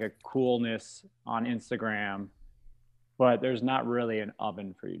sort of like a coolness on Instagram, but there's not really an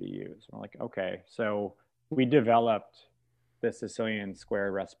oven for you to use." We're like, "Okay." So we developed the Sicilian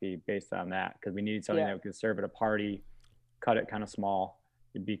square recipe based on that because we needed something Yeah. that we could serve at a party, cut it kind of small.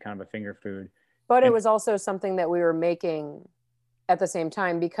 It'd be kind of a finger food. But it And was also something that we were making at the same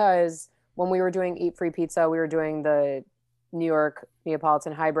time because when we were doing Eat Free Pizza, we were doing the New York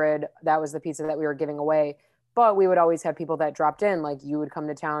Neapolitan hybrid. That was the pizza that we were giving away. But we would always have people that dropped in, like you would come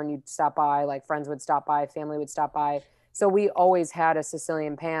to town, you'd stop by, like friends would stop by, family would stop by. So we always had a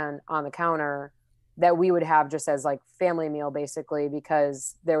Sicilian pan on the counter that we would have just as like family meal basically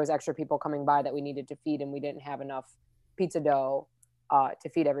because there was extra people coming by that we needed to feed and we didn't have enough pizza dough to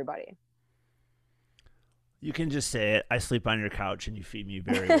feed everybody. You can just say it. I sleep on your couch and you feed me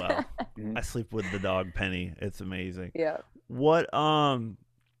very well. Mhm. I sleep with the dog Penny. It's amazing. Yeah. What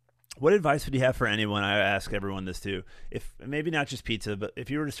advice would you have for anyone? I ask everyone this too. If maybe not just pizza, but if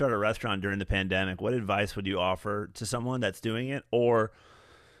you were to start a restaurant during the pandemic, what advice would you offer to someone that's doing it? Or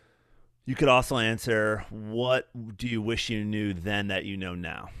you could also answer, what do you wish you knew then that you know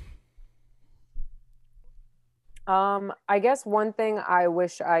now? I guess one thing I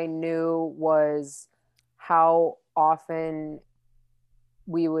wish I knew was how often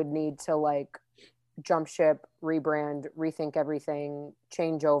we would need to like jump ship, rebrand, rethink everything,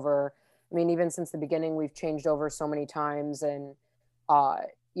 change over. I mean, even since the beginning, we've changed over so many times, and uh,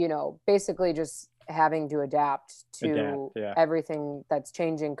 basically just having to adapt to Yeah. everything that's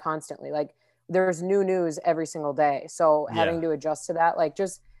changing constantly. Like there's new news every single day, so having Yeah. to adjust to that, like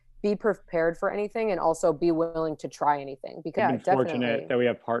just be prepared for anything and also be willing to try anything. Because We've been fortunate that we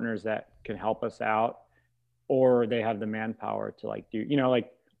have partners that can help us out, or they have the manpower to like do,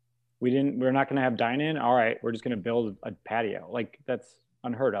 like we're not going to have dine in. All right, we're just going to build a patio. Like that's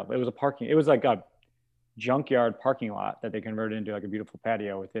unheard of. It was like a junkyard parking lot that they converted into like a beautiful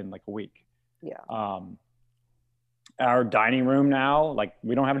patio within like a week. Yeah. Our dining room now, like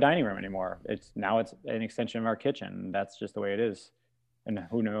we don't have a dining room anymore. It's an extension of our kitchen. That's just the way it is. And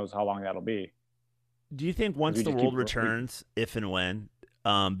who knows how long that'll be. Do you think once the world returns, if and when,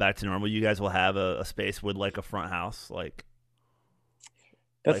 back to normal, you guys will have a space with like a front house? Like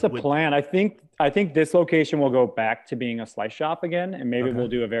that's the plan. I think this location will go back to being a slice shop again, and maybe we'll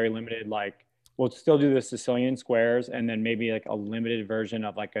do a very limited, like we'll still do the Sicilian squares, and then maybe like a limited version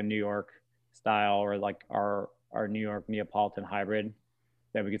of like a New York style, or like our New York Neapolitan hybrid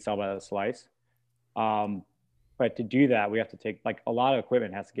that we could sell by the slice. But to do that, we have to take like a lot of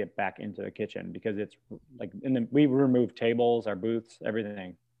equipment has to get back into the kitchen, because it's like, and then we remove tables, our booths,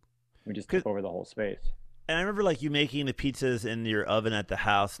 everything. We just took over the whole space. And I remember like you making the pizzas in your oven at the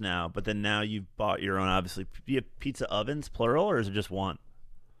house now, but then now you've bought your own, obviously. Do you have pizza ovens, plural, or is it just one?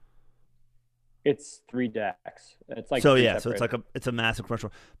 It's 3 decks. It's like so yeah, separate. So it's a massive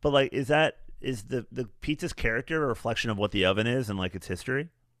commercial. But like, is the pizza's character a reflection of what the oven is and like its history?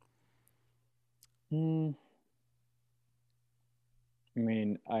 I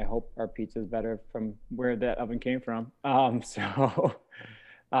mean, I hope our pizza is better from where that oven came from. So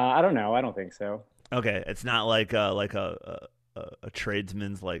I don't know. I don't think so. Okay, it's not like a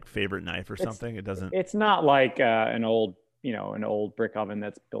tradesman's like favorite knife or something. It doesn't. It's not like an old brick oven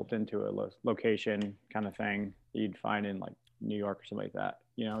that's built into a location kind of thing that you'd find in like New York or something like that.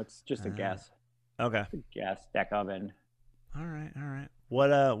 It's just a gas. Okay. A gas deck oven. All right.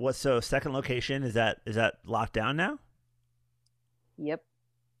 What? So second location is that locked down now? Yep.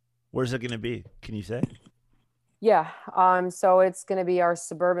 Where's it going to be? Can you say? Yeah. So it's going to be our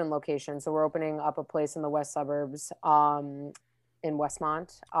suburban location. So we're opening up a place in the west suburbs, in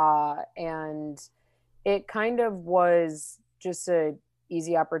Westmont. And it kind of was just a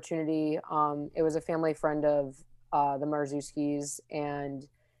easy opportunity. It was a family friend of the Marzewskis, and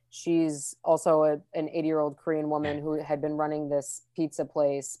she's also an 80-year-old Korean woman who had been running this pizza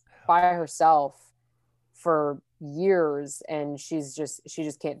place by herself for years, and she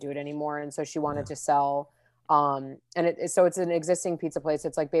just can't do it anymore. And so she wanted to sell. And so it's an existing pizza place.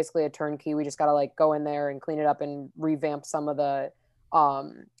 It's like basically a turnkey. We just got to like go in there and clean it up and revamp some of the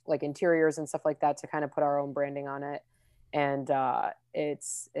like interiors and stuff like that to kind of put our own branding on it. And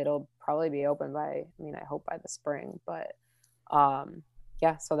it'll probably be open by, I hope by the spring, but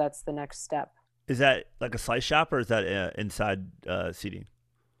yeah, so that's the next step. Is that like a slice shop, or is that inside seating?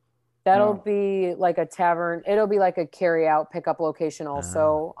 That'll be like a tavern. It'll be like a carry out pickup location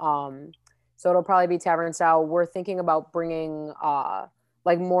also. So it'll probably be tavern style. We're thinking about bringing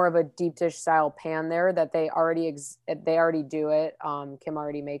like more of a deep dish style pan there that they already do it. Kim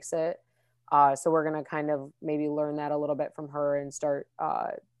already makes it. So we're going to kind of maybe learn that a little bit from her and start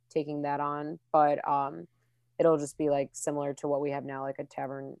taking that on. But it'll just be like similar to what we have now, like a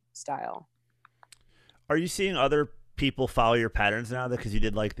tavern style. Are you seeing other people follow your patterns now? Because you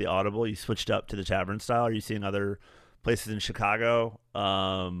did like the Audible, you switched up to the tavern style. Are you seeing other places in Chicago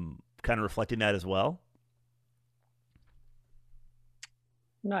kind of reflecting that as well?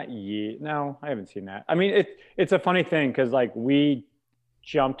 Not yet. No, I haven't seen that. I mean, it's a funny thing because like we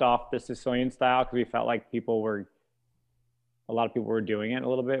jumped off the Sicilian style because we felt like a lot of people were doing it a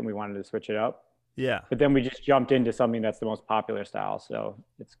little bit, and we wanted to switch it up. Yeah. But then we just jumped into something that's the most popular style. So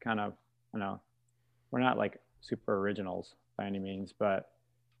it's kind of, we're not like super originals by any means, but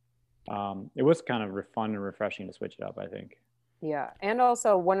it was kind of fun and refreshing to switch it up, I think. Yeah. And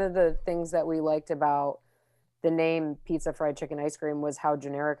also one of the things that we liked about the name Pizza Fried Chicken Ice Cream was how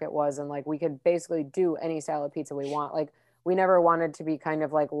generic it was. And like, we could basically do any style of pizza we want. Like, we never wanted to be kind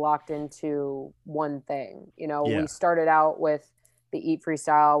of like locked into one thing. We started out with the Eat Free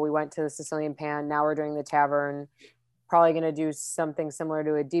style. We went to the Sicilian pan. Now we're doing the tavern. Probably going to do something similar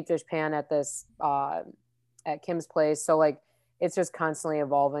to a deep dish pan at this, at Kim's place. So like, it's just constantly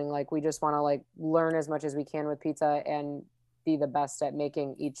evolving. Like, we just want to like learn as much as we can with pizza and be the best at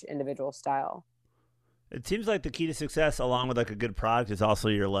making each individual style. It seems like the key to success, along with like a good product, is also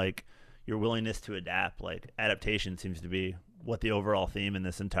your willingness to adapt. Like, adaptation seems to be what the overall theme in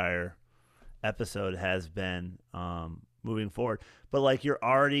this entire episode has been moving forward. But like, you're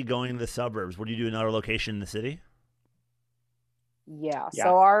already going to the suburbs. Would you do another location in the city? Yeah.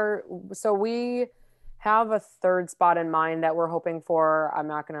 Yeah. So we have a third spot in mind that we're hoping for. I'm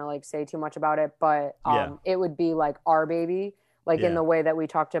not gonna like say too much about it, but Yeah. it would be like our baby, like in Yeah. the way that we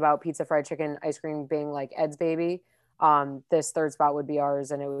talked about pizza, fried chicken, ice cream being like Ed's baby. This third spot would be ours,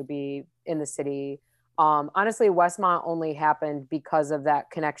 and it would be in the city. Honestly, Westmont only happened because of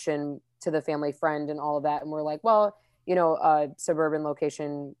that connection to the family friend and all of that, and we're like, well, suburban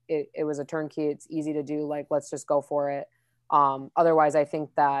location, it was a turnkey. It's easy to do. Like, let's just go for it. Otherwise, I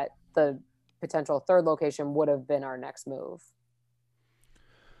think that the potential third location would have been our next move.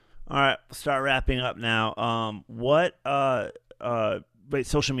 All right, start wrapping up now. Wait,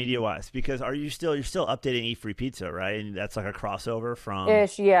 social media wise, because you're still updating Eat Free Pizza, right? And that's like a crossover from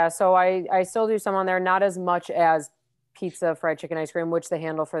Ish, yeah. So I still do some on there, not as much as pizza, fried chicken, ice cream, which the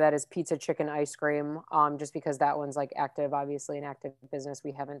handle for that is pizza, chicken, ice cream. Just because that one's like active, obviously an active business.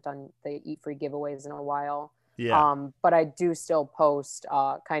 We haven't done the Eat Free giveaways in a while. yeah. But I do still post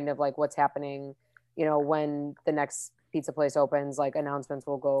kind of like what's happening, when the next pizza place opens, like announcements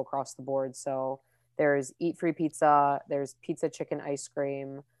will go across the board. So there's Eat Free Pizza, there's pizza, chicken, ice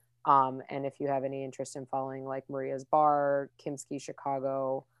cream. And if you have any interest in following like Maria's Bar, Kimski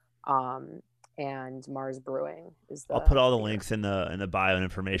Chicago, and Mars Brewing is I'll put all the links in the bio and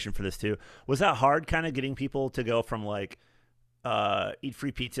information for this too. Was that hard kind of getting people to go from like Eat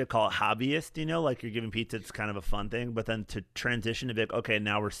Free Pizza, call it hobbyist, like you're giving pizza, it's kind of a fun thing, but then to transition to be like, okay,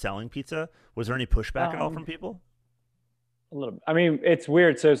 now we're selling pizza? Was there any pushback at all from people? A little bit. I mean, it's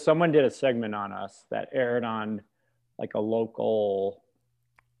weird. So someone did a segment on us that aired on like a local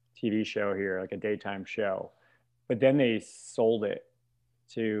TV show here, like a daytime show, but then they sold it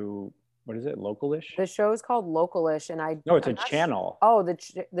to, what is it, Localish? The show is called Localish, and No, it's a channel.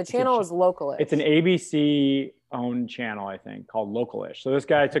 The channel is Localish. It's an ABC owned channel, I think, called Localish. So this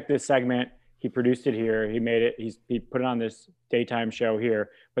guy took this segment, he produced it here, he made it, he put it on this daytime show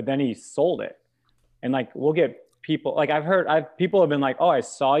here, but then he sold it. And like, we'll get people, like people have been like, oh, I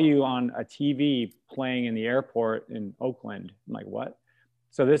saw you on a TV playing in the airport in Oakland. I'm like, what?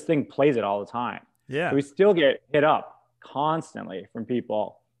 So this thing plays it all the time. Yeah. So we still get hit up constantly from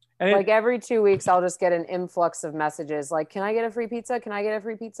people. And like every 2 weeks, I'll just get an influx of messages like, can I get a free pizza? Can I get a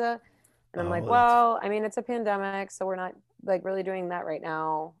free pizza? And I'm like, well, I mean, it's a pandemic, so we're not like really doing that right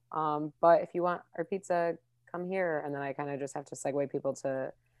now. But if you want our pizza, come here. And then I kind of just have to segue people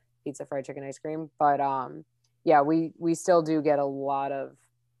to pizza, fried chicken, ice cream. But yeah, we still do get a lot of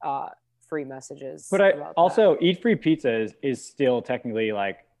free messages. But I also Eat Free Pizza is still technically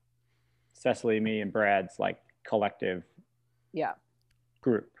like Cecily, me, and Brad's like collective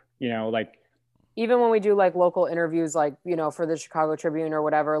group. Like even when we do like local interviews, like, for the Chicago Tribune or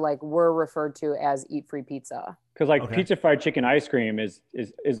whatever, like we're referred to as Eat Free Pizza. Because like pizza, fried chicken, ice cream is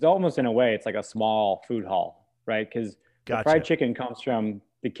almost in a way, it's like a small food hall, right? Because the fried chicken comes from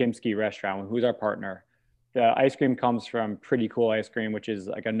the Kimski restaurant, who's our partner. The ice cream comes from Pretty Cool Ice Cream, which is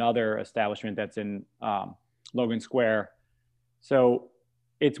like another establishment that's in Logan Square. So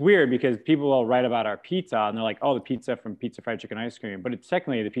it's weird because people will write about our pizza and they're like, oh, the pizza from Pizza, Fried Chicken, Ice Cream. But it's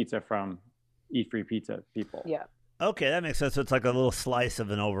technically the pizza from Eat Free Pizza people. Yeah. Okay, that makes sense. So it's like a little slice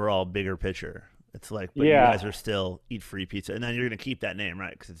of an overall bigger picture. It's like, but you guys are still Eat Free Pizza. And then you're going to keep that name,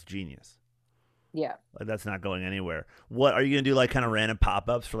 right? Because it's genius. Yeah. Like that's not going anywhere. What are you going to do? Like kind of random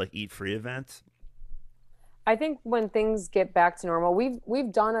pop-ups for like Eat Free events? I think when things get back to normal,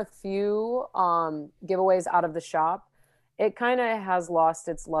 we've done a few giveaways out of the shop. It kind of has lost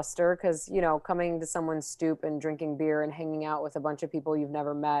its luster because, coming to someone's stoop and drinking beer and hanging out with a bunch of people you've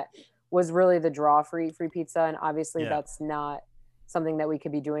never met was really the draw for Eat Free Pizza. And obviously that's not something that we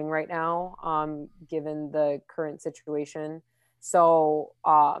could be doing right now, given the current situation. So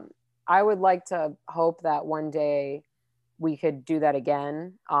I would like to hope that one day we could do that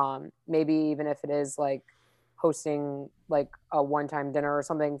again. Maybe even if it is like hosting like a one-time dinner or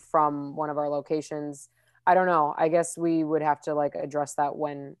something from one of our locations. I don't know. I guess we would have to like address that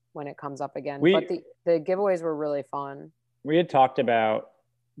when it comes up again. But the giveaways were really fun. We had talked about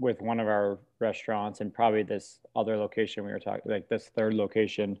with one of our restaurants and probably this other location we were talking, like this third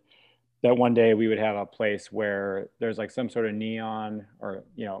location, that one day we would have a place where there's like some sort of neon or,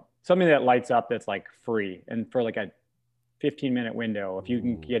 something that lights up that's like free. And for like a 15-minute window, if you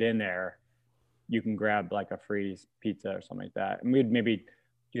can get in there, you can grab like a free pizza or something like that. And we'd maybe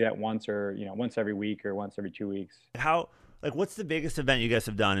do that once every week or once every 2 weeks. What's the biggest event you guys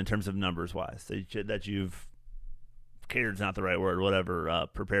have done in terms of numbers wise that you've catered's not the right word, whatever,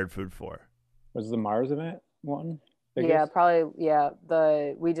 prepared food for? Was the Mars event one? Yeah, biggest? probably. Yeah,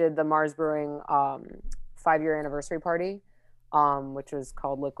 we did the Mars Brewing 5-year anniversary party, which was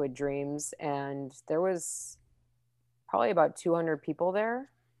called Liquid Dreams, and there was probably about 200 people there.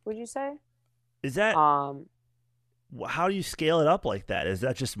 Would you say? Is that Um, how do you scale it up like that? Is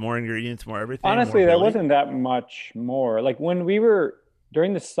that just more ingredients, more everything, more Honestly, there Billy? wasn't that much more. Like when we were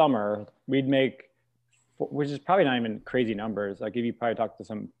during the summer, we'd make, which is probably not even crazy numbers. Like if you probably talk to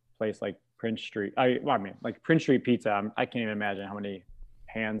some place like Prince Street, well, I mean, like Prince Street Pizza, I can't even imagine how many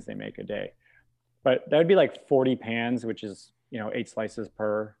pans they make a day. But that would be like 40 pans, which is, 8 slices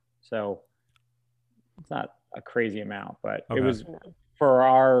per. So it's not a crazy amount, but it Okay. was for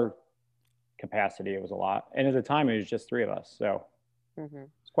our capacity, it was a lot. And at the time, it was just three of us. So mhm.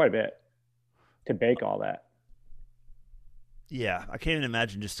 it's quite a bit to bake all that. Yeah, I can't even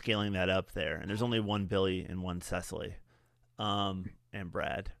imagine just scaling that up there. And there's only one Billy and one Cecily, and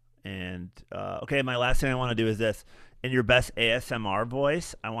Brad. And okay, my last thing I want to do is this. In your best ASMR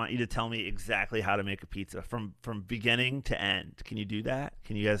voice, I want you to tell me exactly how to make a pizza from beginning to end. Can you do that?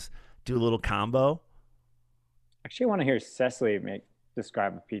 Can you guys do a little combo? Actually, I want to hear Cecily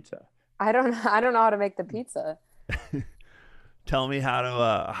describe a pizza. I don't know how to make the pizza. Tell me how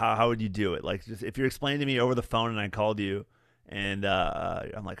to how would you do it? Like just if you're explaining to me over the phone and I called you and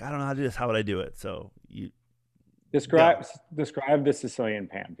I'm like I don't know how to do this. How would I do it? So you go. Describe the Sicilian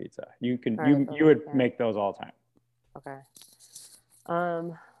pan pizza. You can All right, you would make those all the time. okay.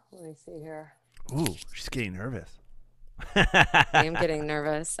 Um, Let me see here. Ooh, she's getting nervous. I am getting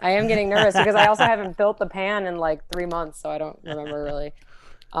nervous. I am getting nervous because I also haven't built the pan in like 3 months, so I don't remember really.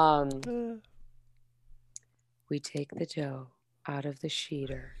 We take the dough out of the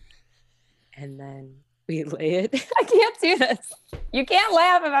sheeter and then we lay it. I can't do this. You can't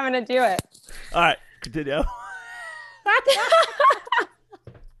laugh if I'm going to do it. All right, continue.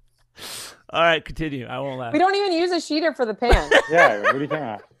 All right, continue. I won't laugh. We don't even use a sheeter for the pan. Yeah, what are you talking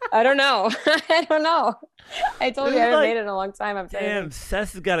about? I don't know. I don't know. I told you I haven't made it in a long time. I'm trying to Damn, think.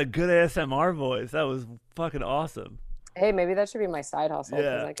 Seth's got a good ASMR voice. That was fucking awesome. Hey, maybe that should be my side hustle. 'cause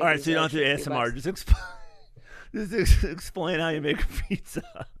Yeah. I could All right, use so you don't that have to do $50. ASMR. Explain how you make a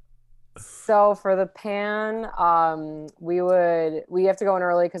pizza. So for the pan, we have to go in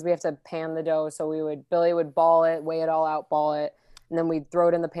early because we have to pan the dough. So Billy would ball it, weigh it all out, ball it, and then we'd throw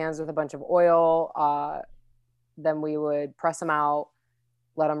it in the pans with a bunch of oil. Then we would press them out,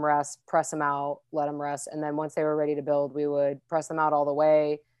 let them rest, press them out, let them rest, and then once they were ready to build, we would press them out all the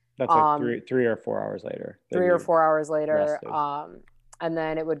way. That's like three or 4 hours later. 3 or 4 hours later. Rested. And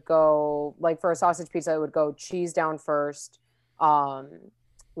then it would go, like for a sausage pizza, it would go cheese down first.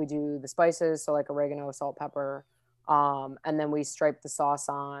 We do the spices, so like oregano, salt, pepper. And then we stripe the sauce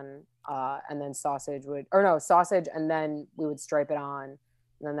on, and then sausage, and then we would stripe it on.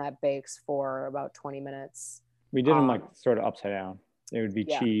 And then that bakes for about 20 minutes. We did them like sort of upside down. It would be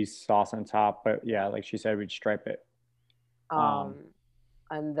Yeah. cheese, sauce on top. But yeah, like she said, we'd stripe it.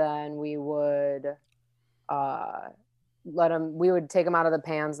 And then we would we would take them out of the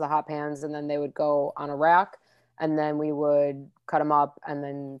pans, the hot pans, and then they would go on a rack. And then we would cut them up and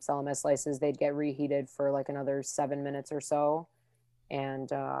then sell them as slices. They'd get reheated for like another 7 minutes or so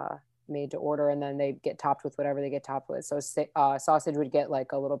and made to order. And then they'd get topped with whatever they get topped with. So sausage would get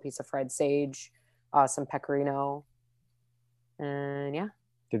like a little piece of fried sage, some pecorino. And yeah.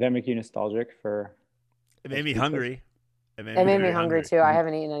 Did that make you nostalgic for? It made me hungry. It made me hungry too. I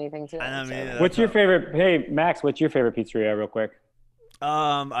haven't eaten anything today. I mean, What's your favorite? Hey, Max, what's your favorite pizzeria, real quick?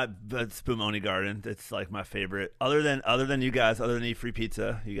 That's Spumoni Garden. It's like my favorite. Other than you guys, other than Eat Free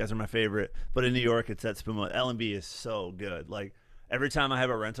Pizza, you guys are my favorite. But in New York, it's at Spumoni. L&B is so good. Like every time I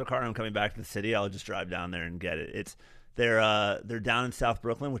have a rental car and I'm coming back to the city, I'll just drive down there and get it. They're down in South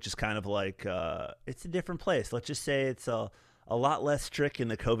Brooklyn, which is kind of like it's a different place. Let's just say it's a lot less strict in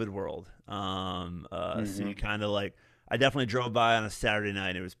the COVID world. So you kind of like. I definitely drove by on a Saturday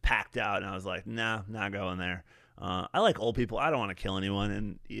night. It was packed out, and I was like, "Nah, not going there." I like old people. I don't want to kill anyone,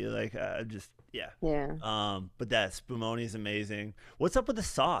 and yeah. But that Spumoni is amazing. What's up with the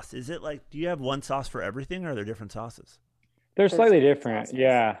sauce? Is it like, do you have one sauce for everything, or are there different sauces? They're slightly different. Sauces.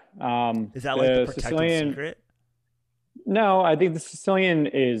 Yeah. Is that like the protected Sicilian secret? No, I think the Sicilian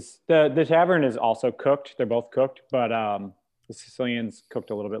is the tavern is also cooked. They're both cooked, but the Sicilian's cooked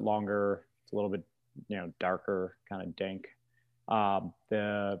a little bit longer. It's a little bit darker, kind of dank.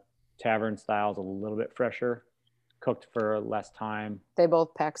 The tavern style is a little bit fresher, cooked for less time. They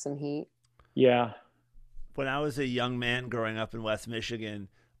both pack some heat. Yeah. When I was a young man growing up in West Michigan,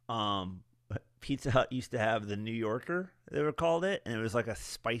 Pizza Hut used to have the New Yorker, they were called it, and it was like a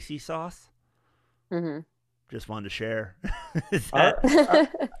spicy sauce. Mm-hmm. Just wanted to share.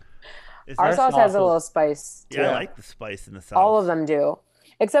 Is Our there- sauce has a sauces- little spice to Yeah, I it. like the spice in the sauce. All of them do,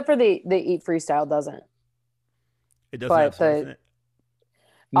 except for the Eat Freestyle doesn't. It doesn't but have spice the- in it.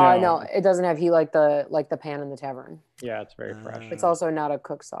 No, it doesn't have heat like the pan in the tavern. Yeah, it's very fresh. It's also not a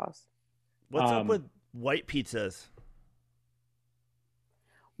cooked sauce. What's up with white pizzas?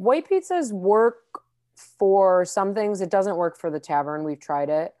 White pizzas work for some things. It doesn't work for the tavern. We've tried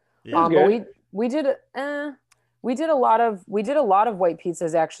it. Yeah. But we did a lot of white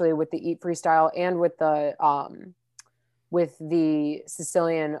pizzas actually with the Eat Freestyle and with the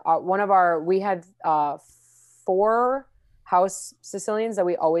Sicilian. We had 4 house Sicilians that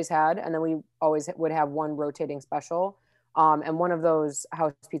we always had, and then we always would have one rotating special. And one of those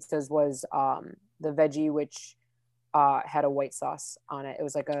house pizzas was the veggie, which had a white sauce on it. It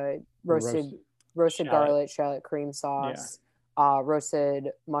was like a roasted garlic shallot cream sauce,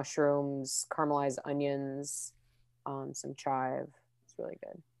 roasted mushrooms, caramelized onions, some chive. It's really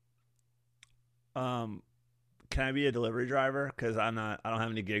good. Can I be a delivery driver? Because I don't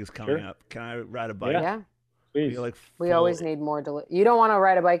have any gigs coming up. Can I ride a bike? Yeah. Please. We always need more. You don't want to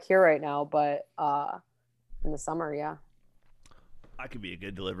ride a bike here right now, but in the summer, yeah. I could be a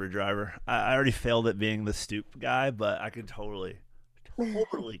good delivery driver. I already failed at being the stoop guy, but I could totally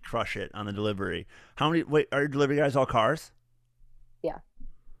crush it on the delivery. Are your delivery guys all cars? Yeah.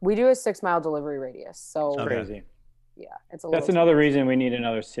 We do a 6-mile delivery radius. So Okay. Crazy. yeah, it's a little That's another reason we need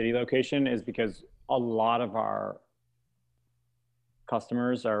another city location, is because a lot of our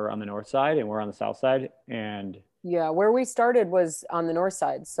customers are on the north side and we're on the south side. And Yeah, where we started was on the north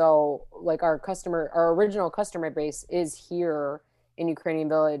side. So like our original customer base is here in Ukrainian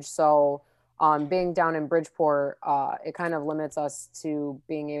Village. So being down in Bridgeport, it kind of limits us to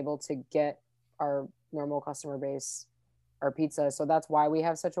being able to get our normal customer base our pizza. So that's why we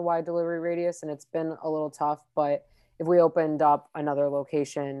have such a wide delivery radius, and it's been a little tough. But if we opened up another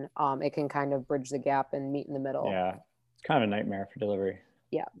location, it can kind of bridge the gap and meet in the middle. yeah, it's kind of a nightmare for delivery.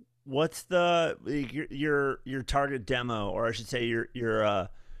 Yeah. What's your target demo, or I should say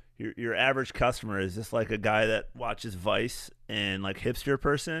your average customer? Is this like a guy that watches Vice and like hipster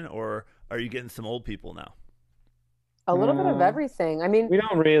person, or are you getting some old people now? A little bit of everything. I mean, We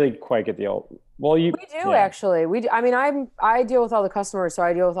don't really quite get the old. Well, we do actually. I mean, I deal with all the customers, so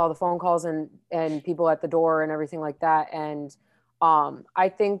I deal with all the phone calls and people at the door and everything like that. And I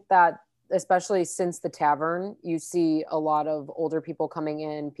think that especially since the tavern, you see a lot of older people coming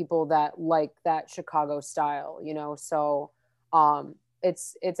in, people that like that Chicago style, you know. So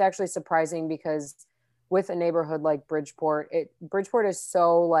it's actually surprising because with a neighborhood like Bridgeport is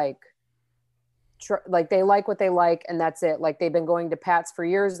so like they like what they like, and that's it. Like they've been going to Pat's for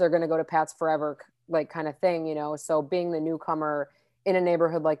years, they're going to go to Pat's forever, like kind of thing, you know. So being the newcomer in a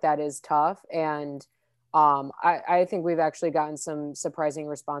neighborhood like that is tough. And I think we've actually gotten some surprising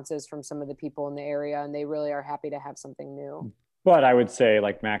responses from some of the people in the area, and they really are happy to have something new. But I would say,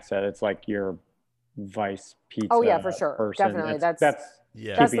 like Max said, it's like your Vice pizza. Oh yeah, for sure. person. Definitely. That's That's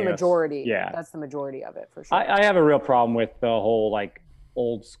the keeping us- majority. yeah. That's the majority of it for sure. I have a real problem with the whole like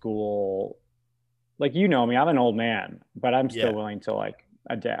old school. Like, you know me, I'm an old man, but I'm still willing to like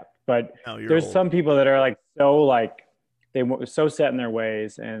adapt. But there's old. some people that are like so set in their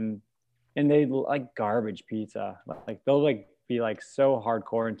ways, and they like garbage pizza. Like they'll like be like so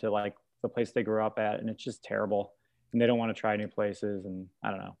hardcore into like the place they grew up at, and it's just terrible. And they don't want to try new places, and I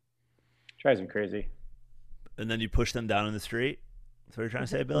don't know, it drives me crazy. And then you push them down in the street. That's what you're trying to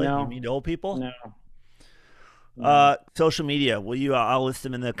say, Billy? No. You mean old people? No. Social media. Will you? I'll list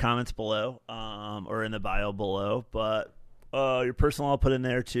them in the comments below, or in the bio below. But your personal, I'll put in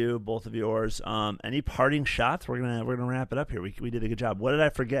there too. Both of yours. Any parting shots? We're gonna wrap it up here. We did a good job. What did I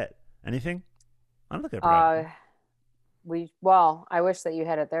forget? Anything? I don't think I forgot. I wish that you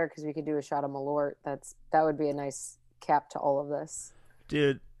had it there because we could do a shot of Malort. That would be a nice cap to all of this.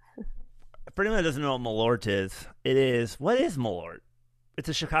 Dude, for anyone that doesn't know what Malort what is Malort? It's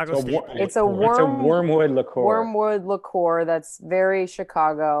a Chicago staple. It's a wormwood liqueur. Wormwood liqueur that's very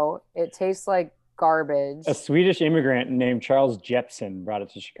Chicago. It tastes like garbage. A Swedish immigrant named Charles Jepsen brought it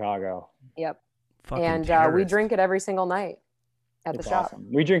to Chicago. Yep. Fucking And we terrorist. drink it every single night at the shop. Awesome.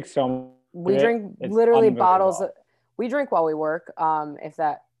 We drink We drink It's literally unbelievable. bottles. We drink while we work. If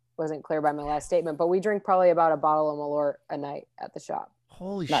that wasn't clear by my last statement, but we drink probably about a bottle of Malort a night at the shop.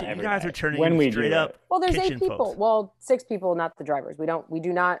 Holy Not shit! You every guys night. are turning When we straight do up. it. Well, there's kitchen 8 people. folks. Well, 6 people, not the drivers. We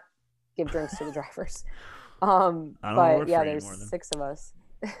do not give drinks to the drivers. I don't But work yeah, for you there's anymore, then. 6 of us.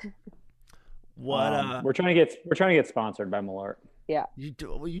 What? we're trying to get sponsored by Malort. Yeah. You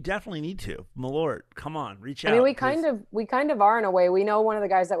do. Well, you definitely need to. Malort, come on, reach out. I mean, we kind of are in a way. We know one of the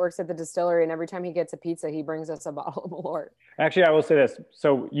guys that works at the distillery, and every time he gets a pizza, he brings us a bottle of Malort. Actually, I will say this.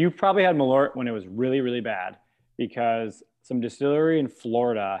 So you probably had Malort when it was really, really bad, because some distillery in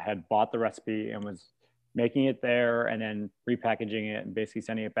Florida had bought the recipe and was making it there and then repackaging it and basically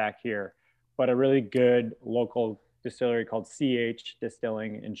sending it back here. But a really good local distillery called CH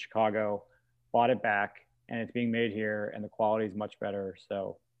Distilling in Chicago bought it back, and it's being made here, and the quality is much better.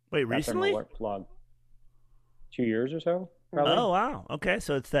 So Wait, that's our recently? Malort plug. 2 years or so, probably. Oh wow. Okay,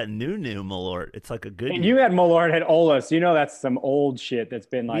 so it's that new Malort. It's like a good. And you had Malort at Ola, so you know that's some old shit that's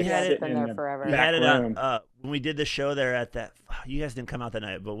been like had it- sitting been in there the forever. We back had it room. on when we did the show there at that. You guys didn't come out that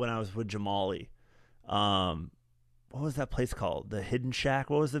night, but when I was with Jamali, what was that place called? The Hidden Shack.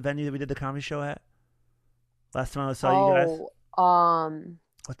 What was the venue that we did the comedy show at? Last time I saw you guys.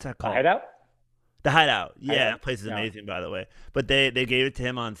 What's that called? Hideout? The Hideout. Yeah, Hideout. that place is Yeah. amazing, by the way. But they gave it to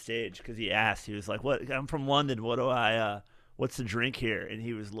him on stage because he asked. He was like, "What? I'm from London. What do I? What's the drink here?" And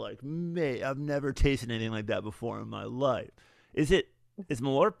he was like, "Mate, I've never tasted anything like that before in my life." Is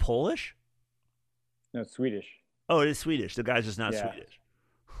Malort Polish? No, Swedish. Oh, it is Swedish. The guy's just not Yeah. Swedish.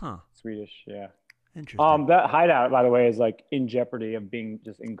 Huh. Swedish, yeah. Interesting. That Hideout, by the way, is like in jeopardy of being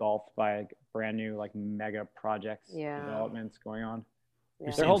just engulfed by like brand new like mega projects, Yeah. developments going on.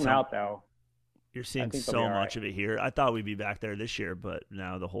 Yeah. They're holding out though. You're seeing think they'll so be all much right. of it here. I thought we'd be back there this year, but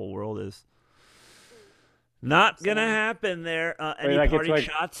now the whole world is not gonna happen there. Any like, it's party like-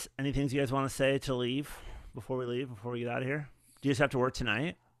 shots? Any things you guys want to say to leave before we get out of here? Do you just have to work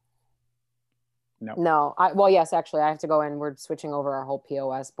tonight? No, well, yes, actually, I have to go in. We're switching over our whole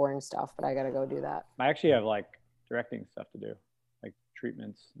POS, boring stuff, but I got to go do that. I actually have like directing stuff to do, like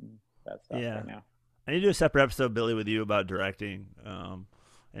treatments and that stuff Yeah. right now. I need to do a separate episode, Billy, with you about directing,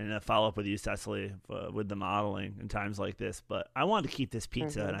 and a follow up with you, Cecily, with the modeling in times like this. But I wanted to keep this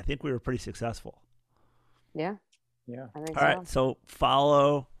pizza, and I think we were pretty successful. Yeah, Yeah. I think All so. right, so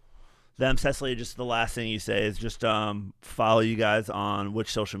follow them, Cecily. Just the last thing you say is just follow you guys on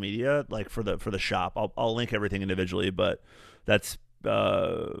which social media, like for the shop. I'll link everything individually, but that's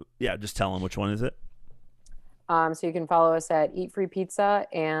just tell them which one is it. So you can follow us at Eat Free Pizza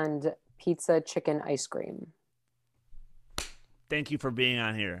and Pizza Chicken Ice Cream. Thank you for being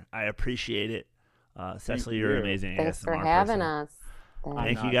on here. I appreciate it. Cecily, you're you. amazing. Thanks for ASMR having person. us.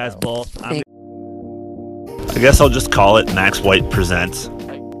 Thank you not, guys though. both. I guess I'll just call it Max White Presents.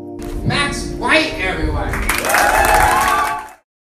 Max White,